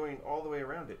is like going all the way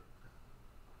around it.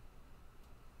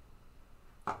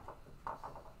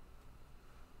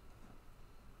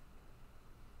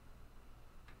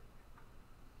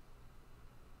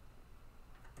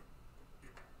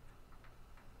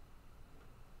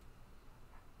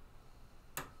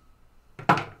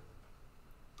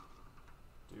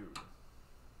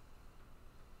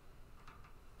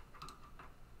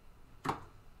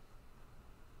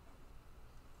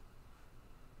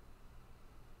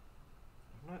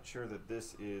 I'm not sure that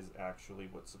this is actually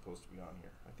what's supposed to be on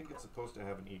here. I think it's supposed to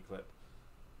have an E-clip,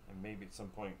 and maybe at some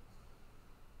point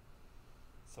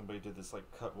somebody did this like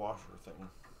cut washer thing.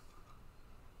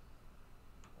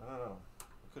 I don't know.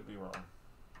 I could be wrong.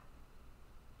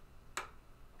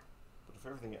 But if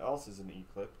everything else is an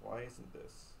E-clip, why isn't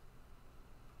this?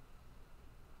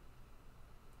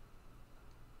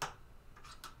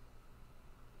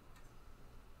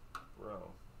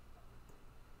 Bro.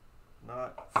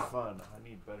 Not fun. I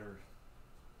need better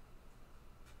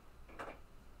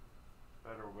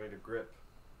way to grip.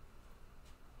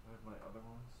 I have my other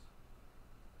ones.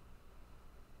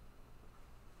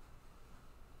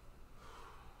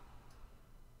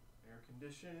 Air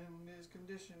condition is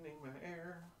conditioning my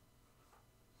air.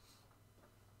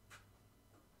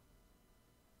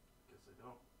 Guess I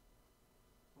don't.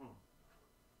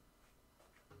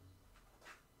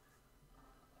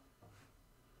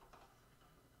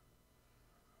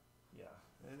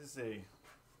 is a... It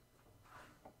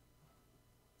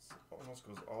almost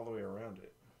goes all the way around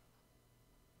it.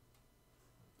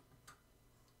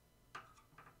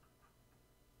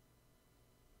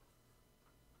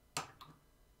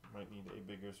 Might need a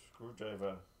bigger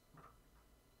screwdriver.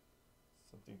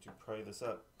 Something to pry this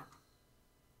up.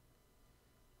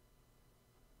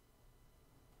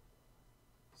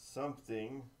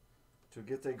 Something to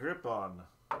get a grip on.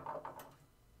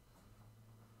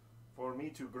 For me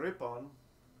to grip on.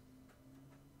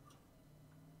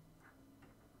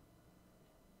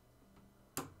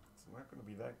 It's not going to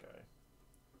be that guy.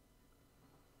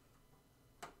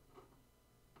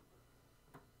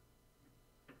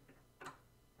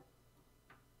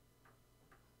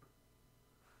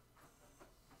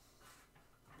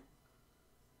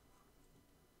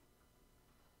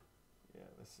 Yeah,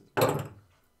 this is weird.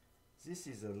 This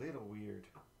is a little weird.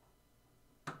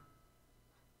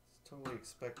 It's totally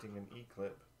expecting an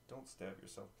E-clip. Don't stab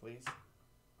yourself, please.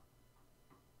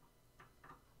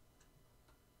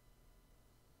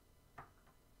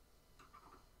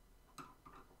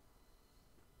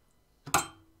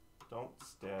 Don't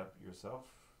stab yourself.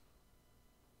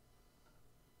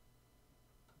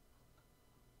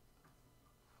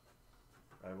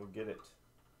 I will get it.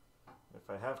 If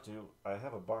I have to, I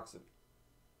have a box of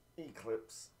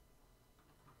E-clips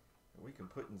that we can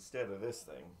put instead of this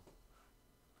thing.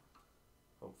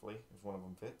 Hopefully, if one of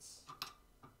them fits.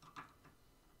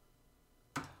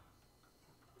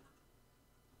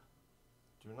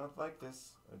 Do not like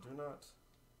this. I do not.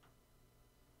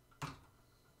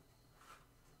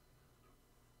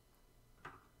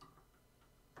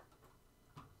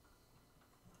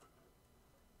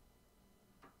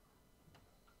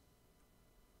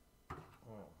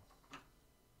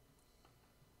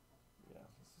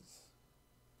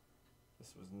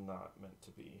 This was not meant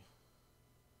to be.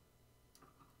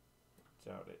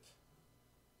 Doubt it.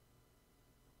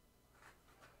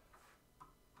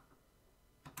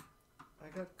 I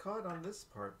got caught on this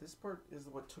part. This part is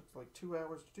what took like 2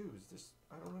 hours to do. Is this?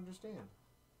 I don't understand.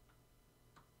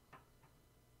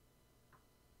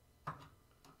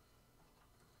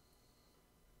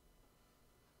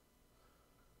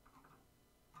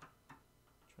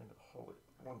 Trying to hold it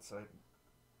one side and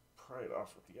pry it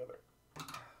off with the other.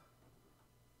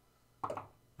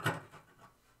 I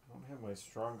don't have my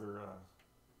stronger,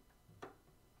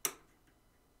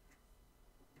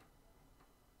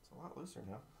 it's a lot looser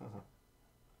now. I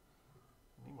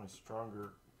need my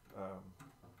stronger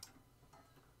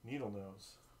needle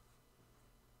nose.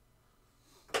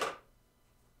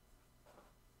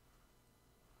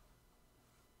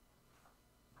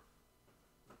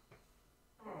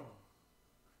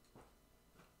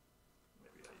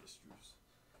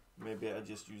 Maybe I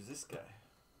just use this guy.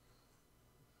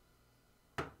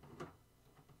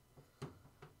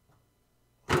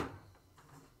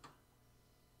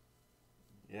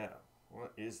 Yeah,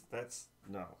 what is, that's,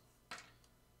 no.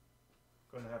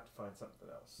 Gonna have to find something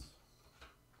else.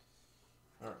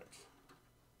 Alright.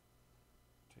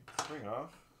 Take the string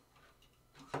off.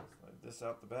 Slide this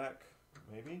out the back,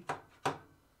 maybe.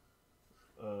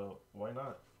 Why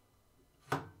not?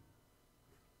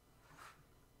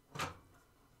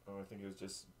 Oh, I think it was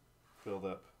just filled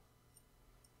up.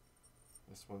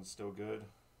 This one's still good.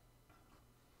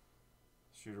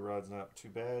 Shooter rod's not too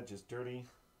bad, just dirty.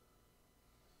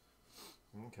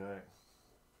 Okay.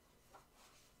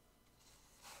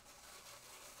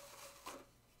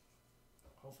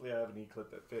 Hopefully I have an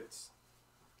E-clip that fits.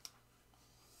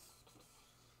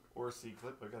 Or a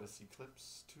C-clip. I got a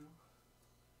C-clips too.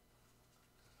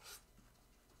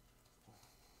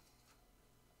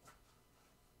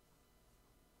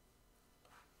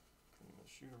 Clean the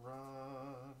shooter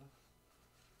rod.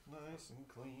 Nice and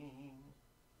clean.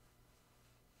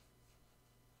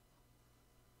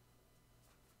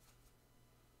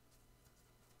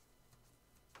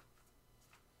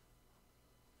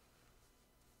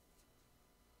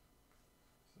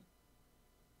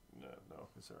 No,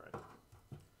 it's alright.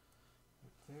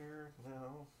 Right there,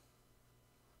 now.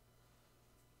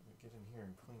 Let me get in here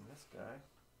and clean this guy.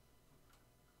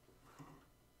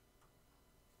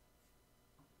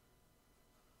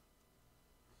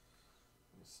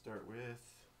 Let me start with,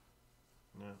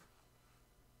 no.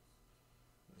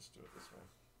 Let's do it this way.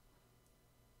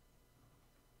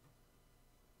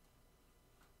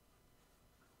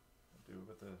 I'll do it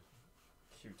with the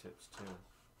Q-tips too.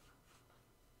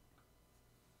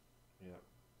 Yep.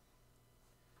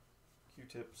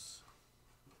 Q-tips.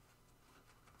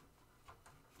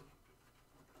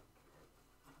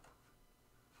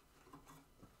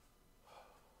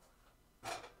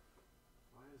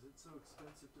 Why is it so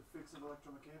expensive to fix an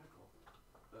electromechanical?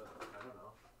 I don't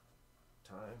know.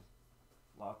 time.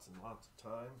 Lots and lots of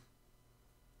time.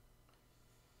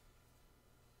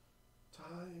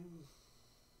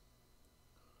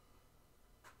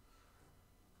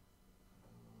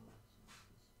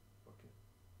 Okay.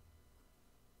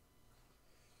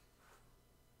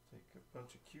 Take a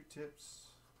bunch of Q-tips.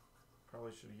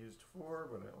 Probably should have used 4,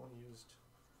 but I only used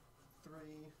 3.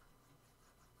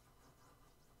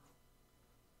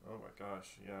 Oh my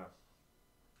gosh, yeah.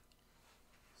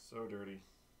 So dirty.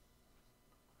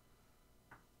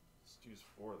 Let's use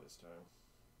 4 this time.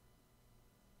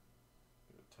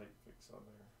 Get a tight fix on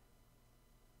there.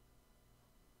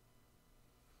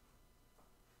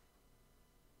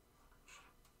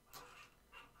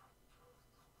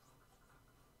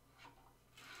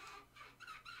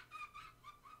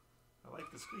 I like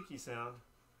the squeaky sound.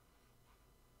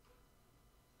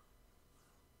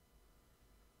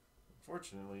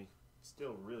 Unfortunately, it's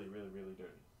still really, really, really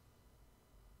dirty.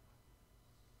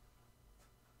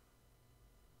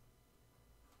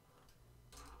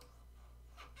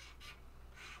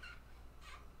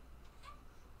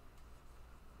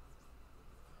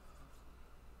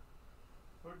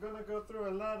 We're gonna go through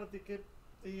a lot of the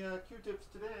Q-tips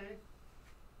today.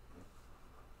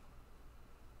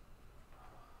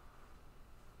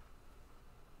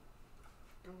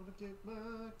 Gonna get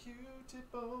my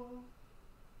Q-tip on.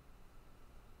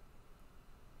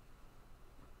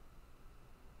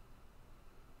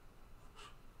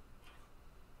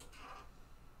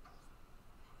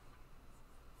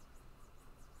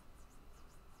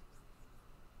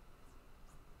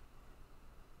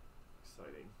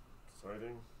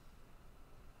 Exciting.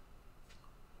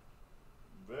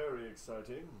 Very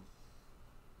exciting.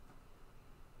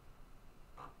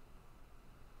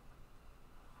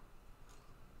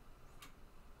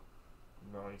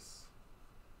 Nice.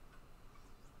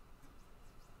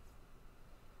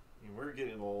 I mean, we're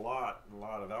getting a lot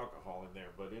of alcohol in there,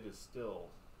 but it is still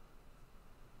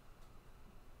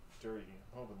dirty.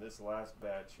 I'm hoping this last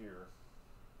batch here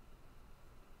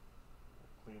will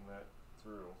clean that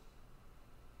through.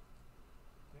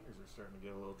 Fingers are starting to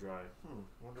get a little dry.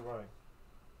 Wonder why.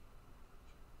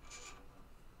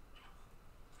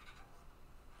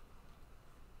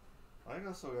 I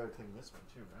also gotta clean this one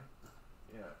too, right?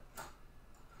 Yeah.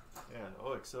 Yeah, and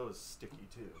OXO is sticky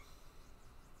too.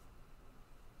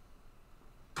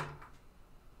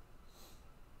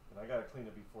 And I gotta clean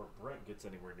it before Brent gets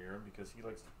anywhere near him because he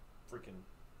likes to freaking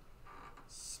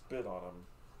spit on him.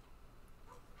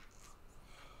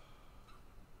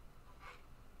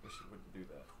 Wish he wouldn't do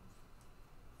that.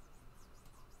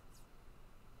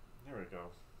 There we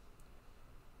go.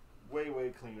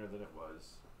 Way cleaner than it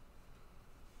was.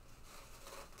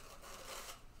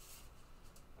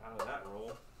 Out of that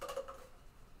roll.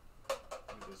 Do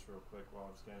this real quick while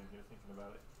I'm standing here thinking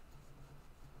about it.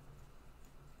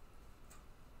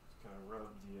 Just kind of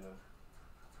rub the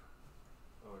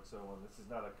OXO one. This is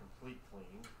not a complete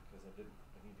clean because I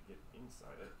need to get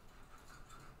inside it.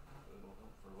 But it'll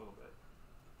help for a little bit.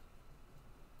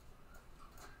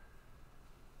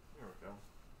 There we go.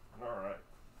 Alright.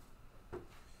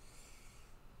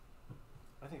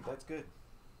 I think that's good.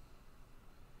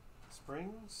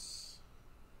 Springs.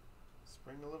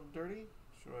 Spring a little dirty.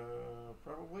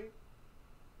 Probably.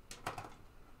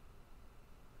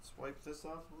 Swipe this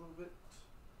off a little bit.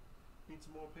 Need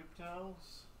some more paper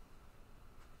towels.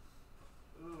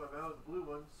 Ooh, I'm out of the blue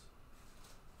ones.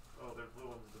 Oh, there's blue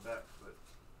ones in the back, but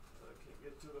I can't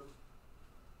get to them.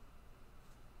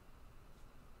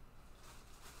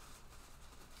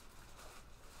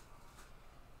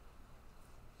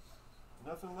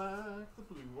 Nothing like the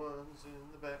blue ones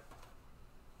in the back.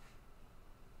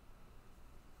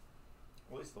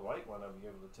 At least the white one, I'll be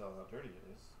able to tell how dirty it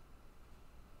is.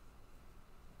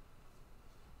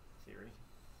 Theory.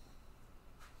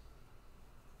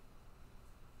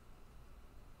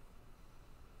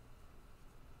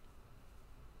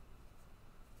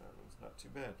 That one's not too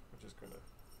bad. We're just going to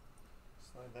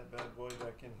slide that bad boy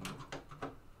back in here.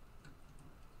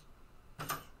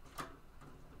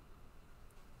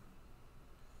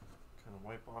 Kind of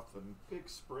wipe off the big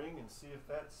spring and see if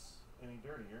that's any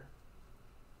dirtier.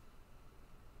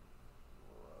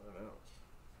 Run it out.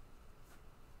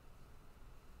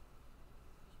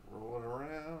 Just roll it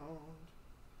around.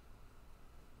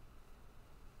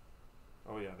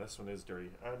 Oh yeah, this one is dirty.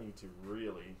 I need to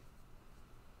really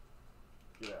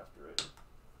get after it.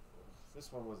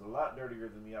 This one was a lot dirtier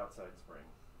than the outside spring.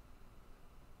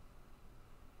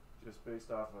 Just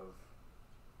based off of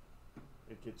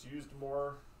it gets used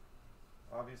more,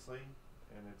 obviously,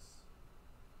 and it's,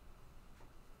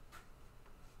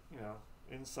 you know,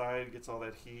 inside gets all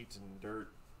that heat and dirt.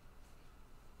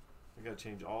 I gotta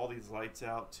change all these lights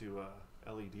out to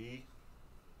LED,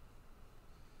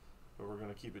 but we're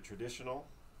going to keep it traditional.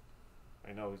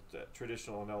 I know that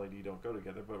traditional and LED don't go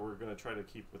together, but we're going to try to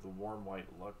keep with a warm white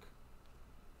look.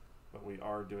 But we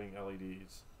are doing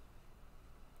LEDs.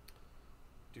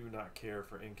 Do not care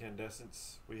for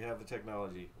incandescents. We have the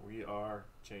technology. We are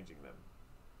changing them.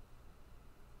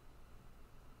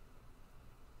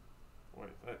 Wait,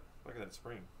 look at that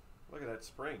spring. Look at that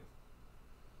spring.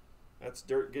 That's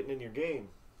dirt getting in your game.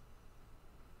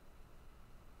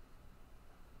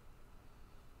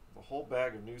 A whole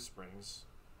bag of new springs.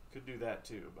 Could do that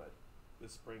too, but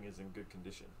this spring is in good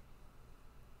condition.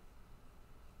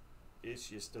 It's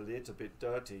just a little bit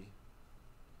dirty.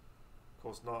 Of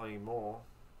course, not anymore.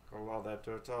 Got all that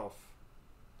dirt off.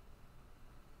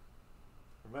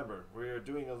 Remember, we're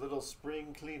doing a little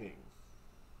spring cleaning.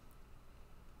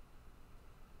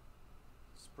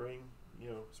 Spring,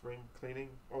 spring cleaning.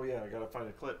 Oh yeah, I gotta find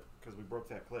a clip because we broke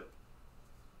that clip.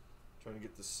 Trying to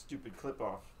get this stupid clip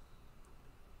off.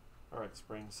 Alright,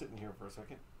 spring, sitting here for a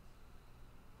second.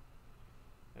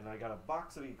 And I got a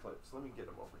box of E-clips. Let me get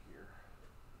them over here.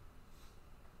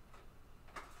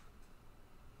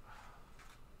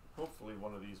 Hopefully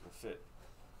one of these will fit.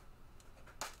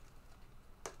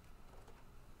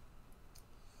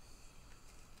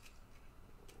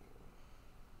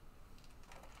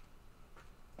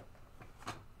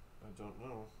 I don't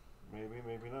know. Maybe,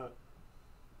 maybe not.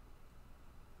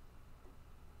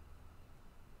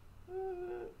 I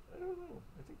don't know.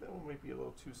 I think that one might be a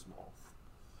little too small.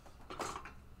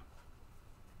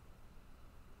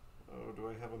 Oh, do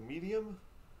I have a medium?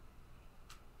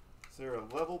 Is there a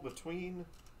level between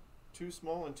too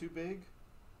small and too big?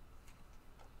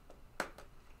 I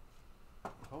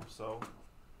hope so.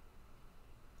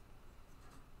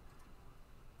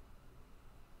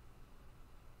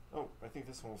 Oh, I think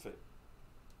this one will fit.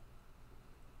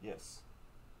 Yes.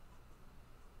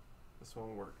 This one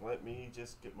will work. Let me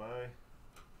just get my...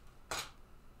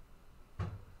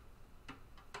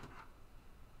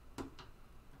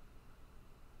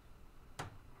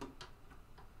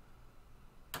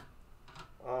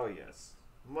 Oh yes,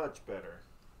 much better.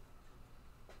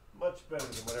 Much better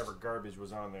than whatever garbage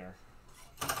was on there.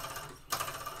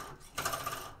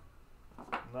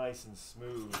 Nice and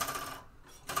smooth.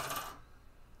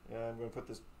 Yeah, I'm going to put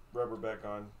this rubber back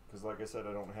on because like I said,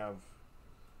 I don't have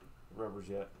rubbers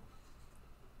yet.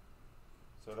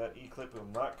 So that E-clip will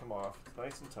not come off. It's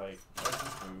nice and tight, nice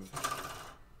and smooth.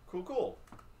 Cool, cool.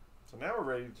 So now we're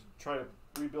ready to try to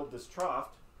rebuild this trough.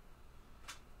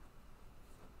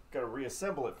 Got to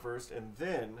reassemble it first, and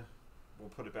then we'll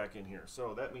put it back in here.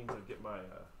 So that means I get my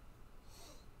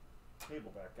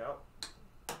cable back out.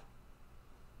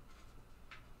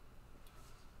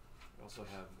 We also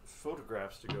have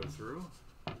photographs to go through.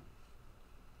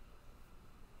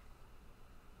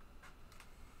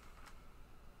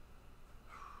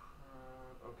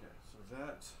 Okay, so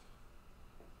that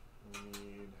we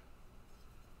need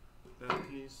that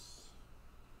piece.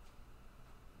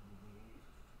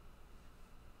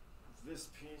 This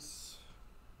piece,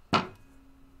 we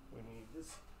need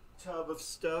this tub of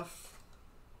stuff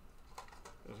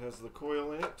that has the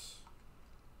coil in it,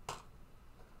 and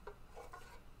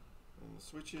the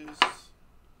switches,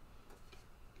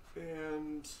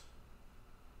 and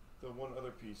the one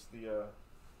other piece, the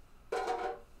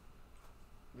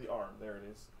arm. There it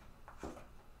is.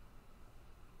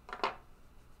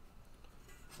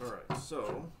 All right,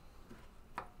 so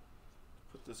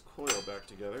put this coil back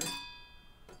together.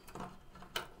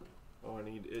 Oh, I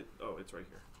need it. Oh, it's right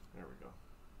here. There we go.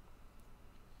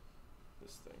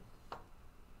 This thing.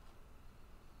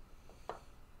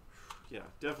 Yeah,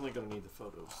 definitely going to need the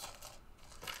photos.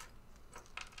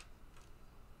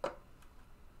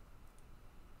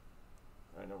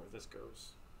 I know where this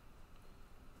goes.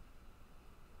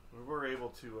 We were able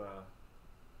to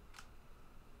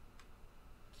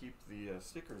keep the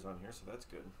stickers on here, so that's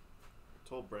good. I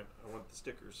told Brent I want the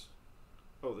stickers.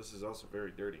 Oh, this is also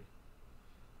very dirty.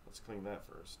 Let's clean that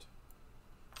first.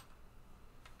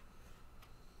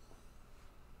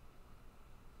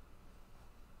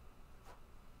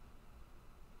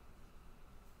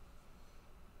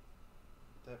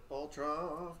 That ball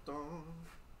trough on.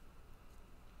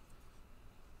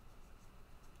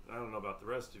 I don't know about the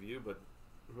rest of you, but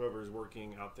whoever's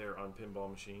working out there on pinball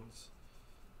machines,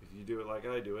 if you do it like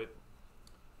I do it,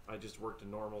 I just worked a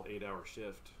normal 8-hour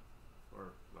shift,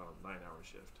 or 9-hour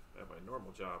shift at my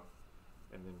normal job,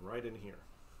 and then right in here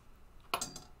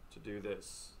to do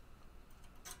this.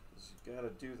 You gotta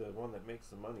do the one that makes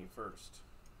the money first.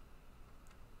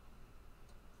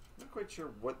 I'm not quite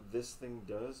sure what this thing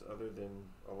does other than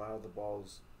allow the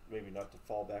balls maybe not to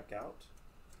fall back out.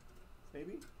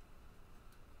 Maybe?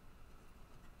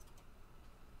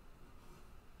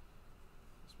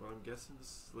 Well, I'm guessing this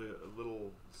is a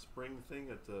little spring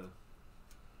thing at the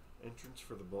entrance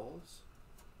for the balls.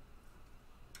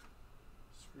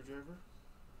 Screwdriver.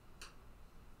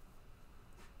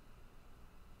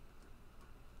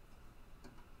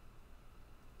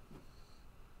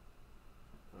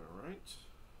 All right.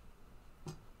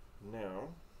 Now,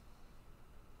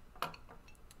 I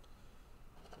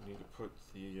need to put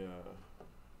the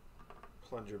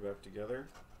plunger back together.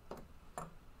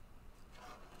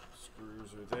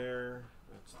 Screws are there.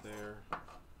 That's there.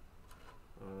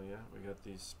 Oh yeah, we got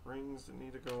these springs that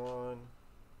need to go on.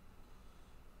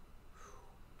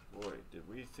 Boy, did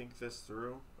we think this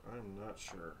through? I'm not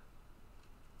sure.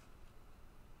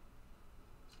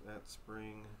 So that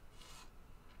spring,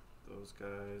 those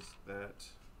guys, that,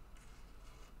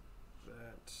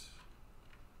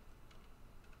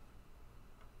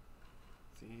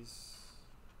 these.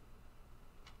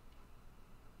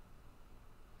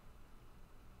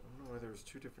 I don't know why there was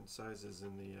two different sizes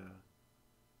in the, I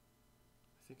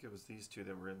think it was these two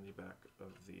that were in the back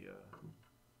of the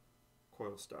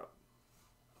coil stop,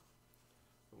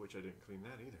 which I didn't clean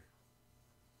that either.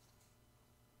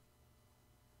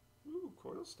 Ooh,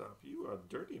 coil stop, you are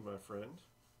dirty, my friend.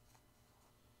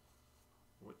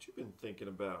 What you been thinking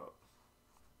about?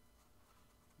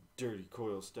 Dirty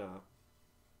coil stop.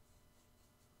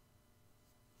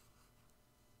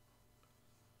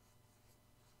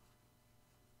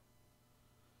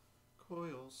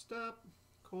 Coil stop,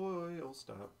 coil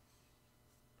stop.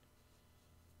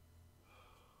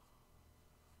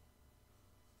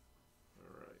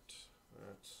 All right,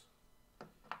 that's,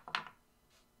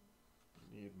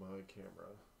 need my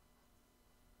camera.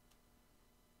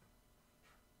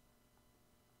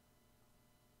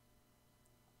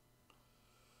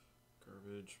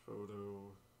 Garbage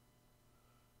photo,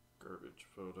 garbage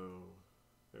photo.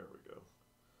 There we go.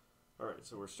 All right,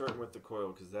 so we're starting with the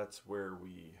coil because that's where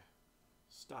we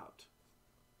stopped.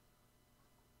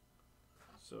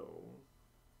 So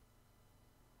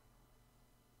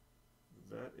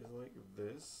that is like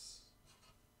this.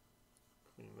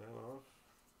 Clean that off.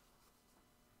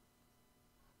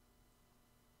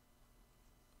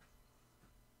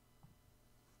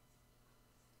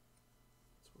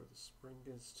 That's where the spring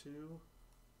is too.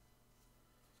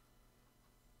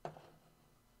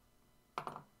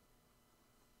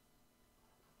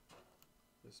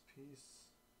 This piece.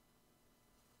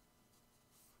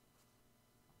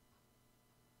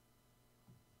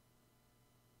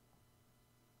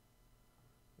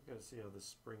 I gotta see how this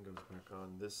spring goes back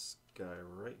on this guy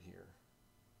right here.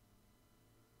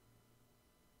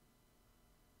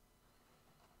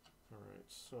 Alright,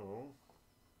 so,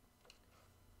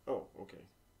 oh, okay.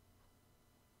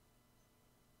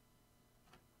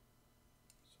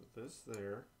 So this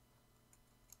there.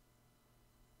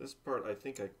 This part I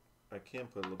think I can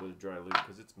put a little bit of dry lube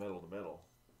because it's metal to metal.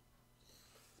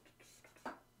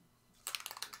 A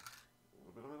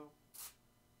little bit of metal.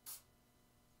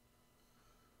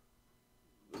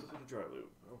 A little bit of dry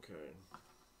lube. Okay.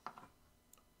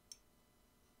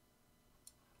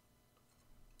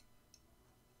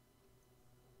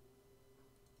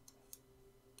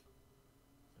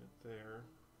 Right there.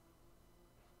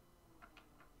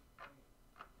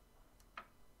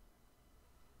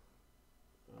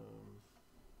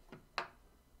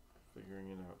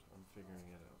 Figuring it out. I'm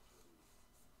figuring it out.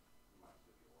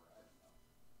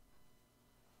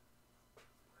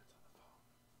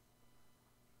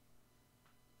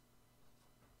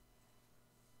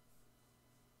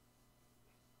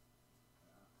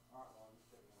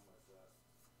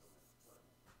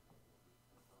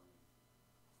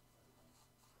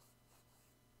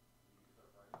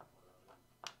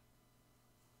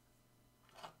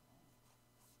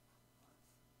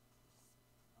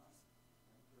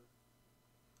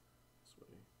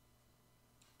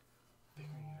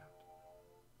 Figuring it out.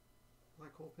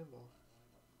 Black hole pinball.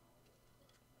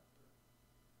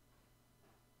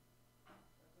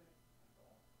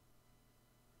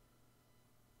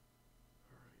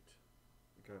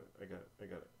 Alright. I got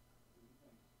it.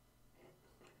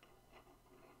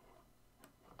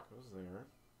 It goes there.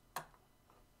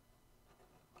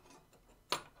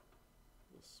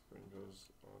 This spring goes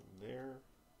on there,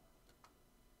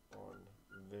 and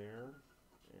on there.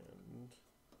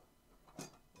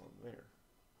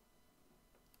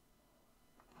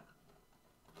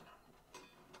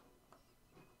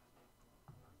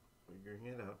 Figuring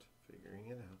it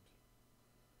out.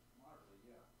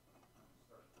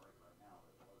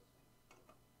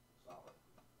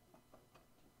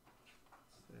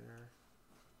 There.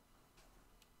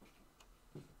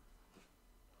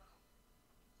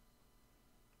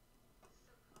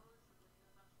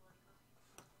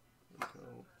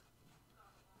 Go.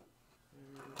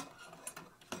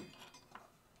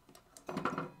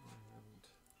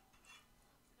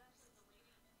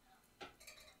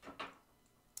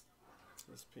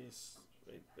 piece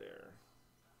right there.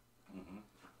 Mm-hmm.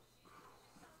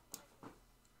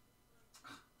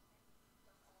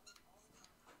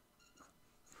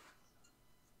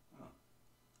 Oh.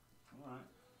 All right.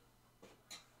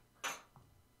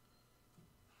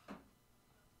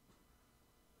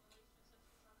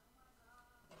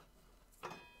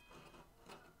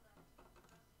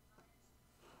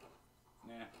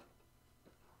 Yeah.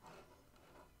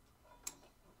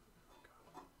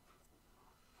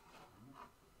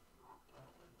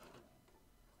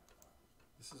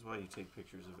 This is why you take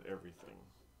pictures of everything.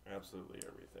 Absolutely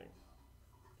everything.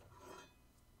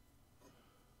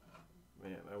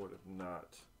 Man, I would have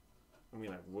not. I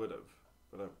mean, I would have,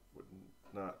 but it would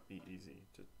not be easy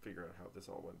to figure out how this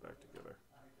all went back together.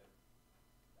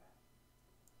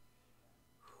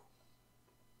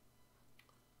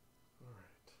 All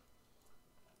right.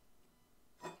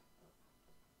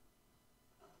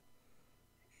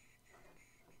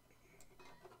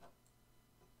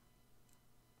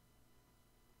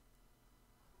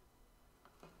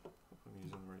 Hope I'm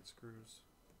using the right screws.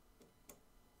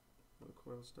 For the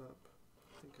coil stop.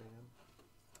 I think I am.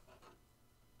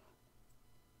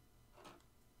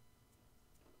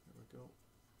 There we go.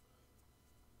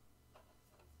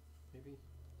 Maybe.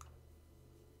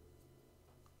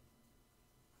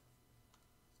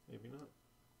 Maybe not.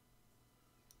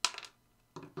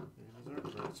 Maybe these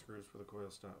aren't the right screws for the coil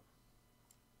stop.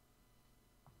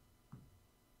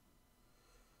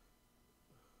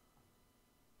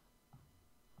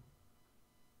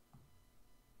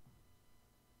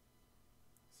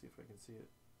 See if I can see it.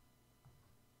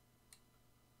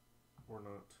 Or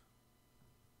not.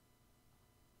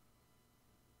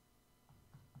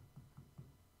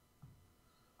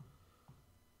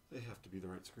 They have to be the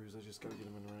right screws. I just gotta get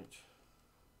them in right.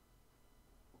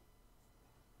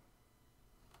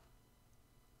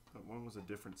 That one was a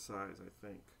different size, I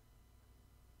think.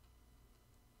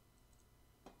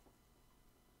 I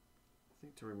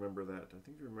think to remember that. I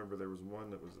think to remember there was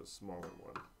one that was a smaller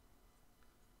one.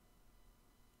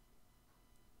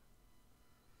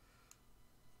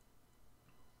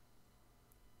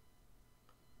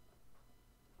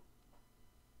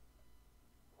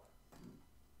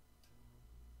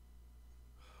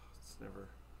 It's never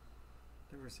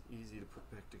as easy to put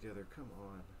back together. Come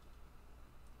on.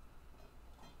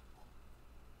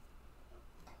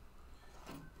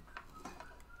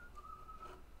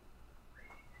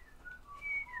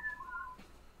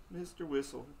 Mr.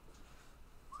 Whistle.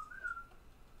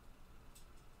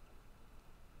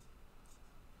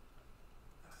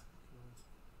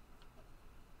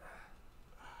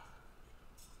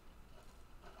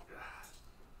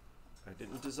 I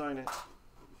didn't design it.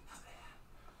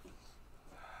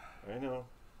 I know.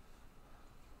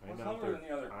 One color than the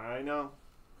other. I know.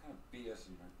 What kind of BS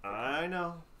you doing? I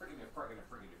know. Friggin' it.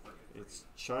 It's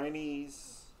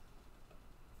Chinese.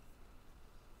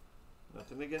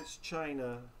 Nothing against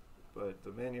China, but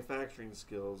the manufacturing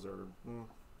skills are.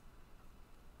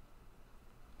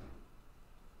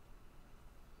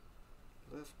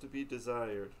 Left to be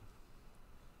desired.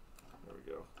 There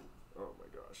we go. Oh my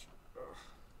gosh. Ugh.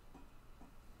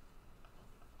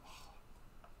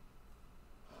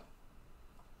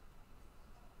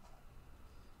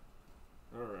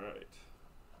 All right.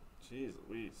 Jeez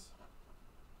Louise.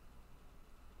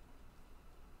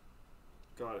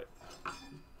 Got it.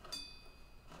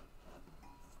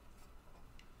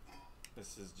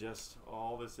 This is just,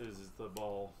 all this is the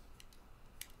ball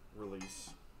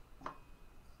release.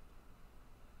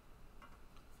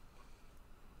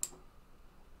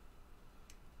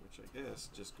 Which I guess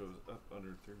just goes up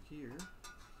under through here.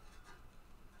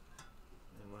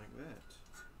 And like that.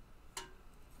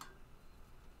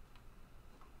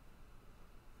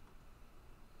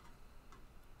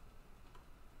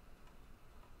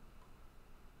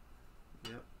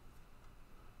 Yep.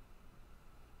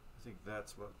 I think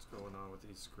that's what's going on with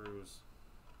these screws.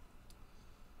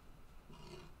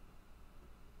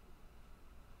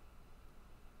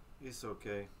 It's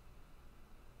okay.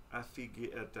 I figure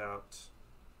it out.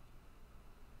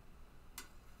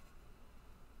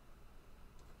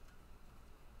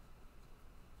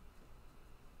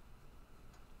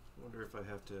 I wonder if I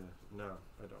have to. No,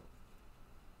 I don't.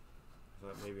 I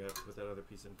thought maybe I have to put that other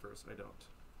piece in first. I don't.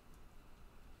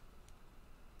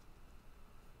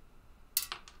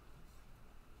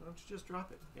 Why don't you just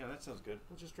drop it? Yeah, that sounds good.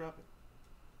 We'll just drop it.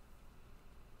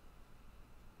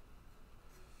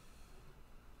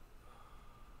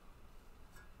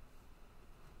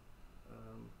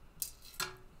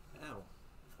 Ow.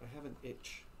 I have an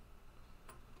itch.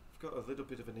 I've got a little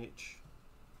bit of an itch.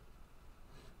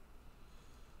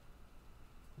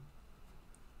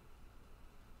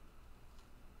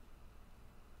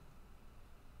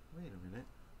 Wait a minute.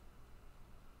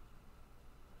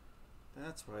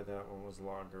 That's why that one was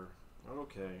longer.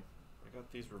 Okay, I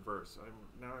got these reversed.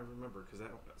 Now I remember because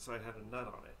that side had a nut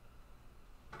on it.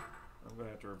 I'm gonna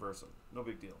have to reverse them. No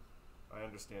big deal. I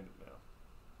understand it now.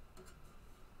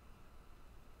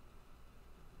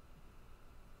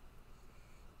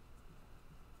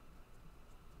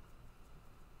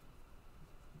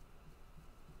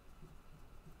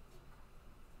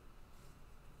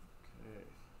 Okay.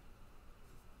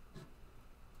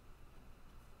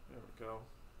 There we go.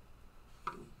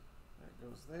 That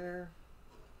goes there.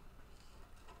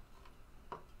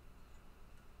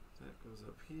 That goes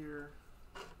up here.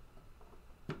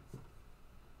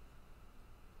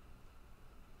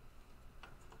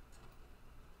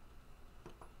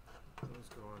 Those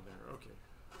go on there. Okay.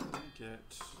 Let me get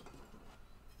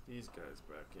these guys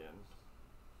back in.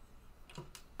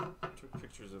 Took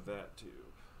pictures of that too.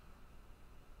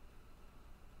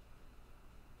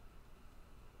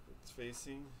 It's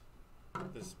facing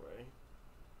this way.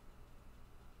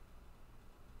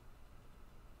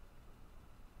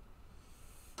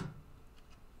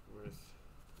 With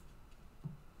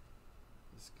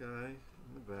this guy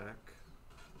in the back.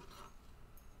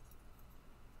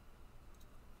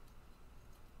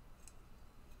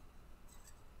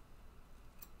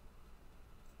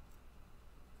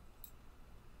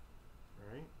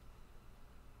 Alright.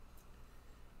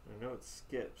 I know it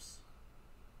skips.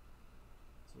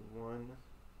 So 1,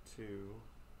 2,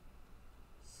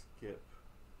 skip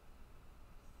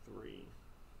 3.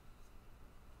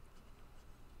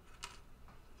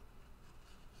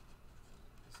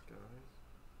 This guy.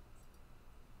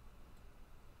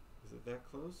 Is it that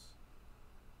close?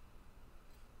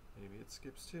 Maybe it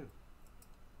skips too.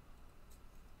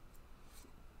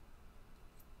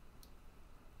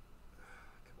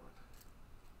 Come on.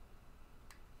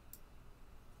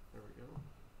 There we go.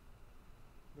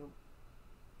 Nope.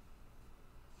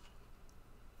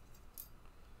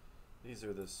 These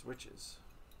are the switches,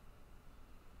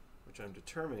 which I'm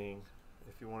determining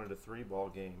if you wanted a 3-ball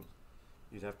game,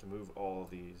 you'd have to move all of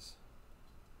these,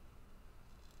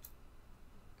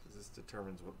 because this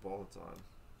determines what ball it's on.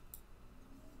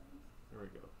 There we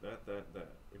go. That.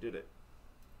 We did it.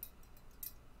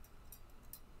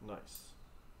 Nice.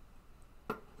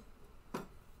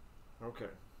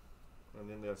 Okay. And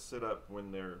then they'll sit up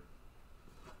when they're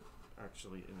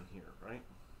actually in here, right?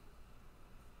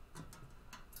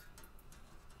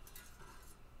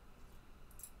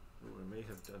 Ooh, I may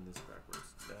have done this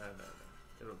backwards. No.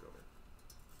 It'll go in.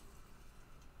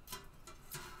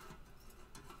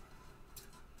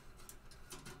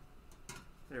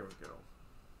 There we go.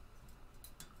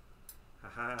 Ha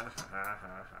ha ha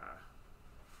ha ha.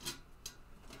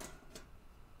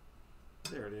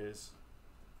 There it is.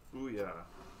 Booyah.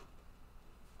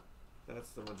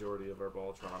 That's the majority of our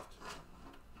ball trough.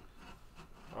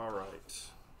 Alright.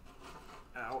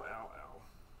 Ow, ow,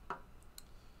 ow.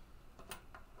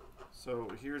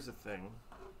 So here's the thing.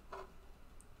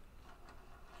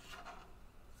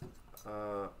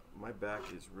 My back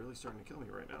is really starting to kill me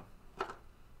right now.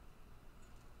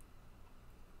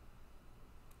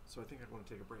 So I think I'd want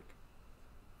to take a break.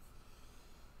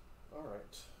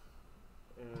 Alright.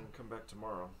 And come back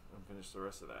tomorrow and finish the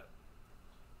rest of that.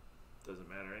 Doesn't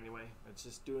matter anyway. It's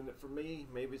just doing it for me.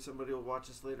 Maybe somebody will watch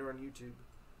us later on YouTube.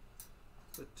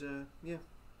 But, yeah.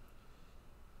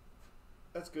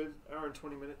 That's good. Hour and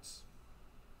 20 minutes.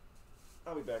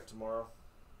 I'll be back tomorrow.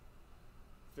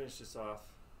 Finish this off.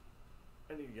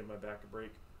 I need to give my back a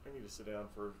break. I need to sit down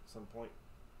for some point.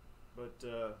 But,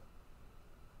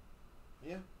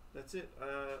 yeah. That's it.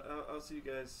 I'll see you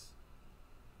guys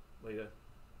later.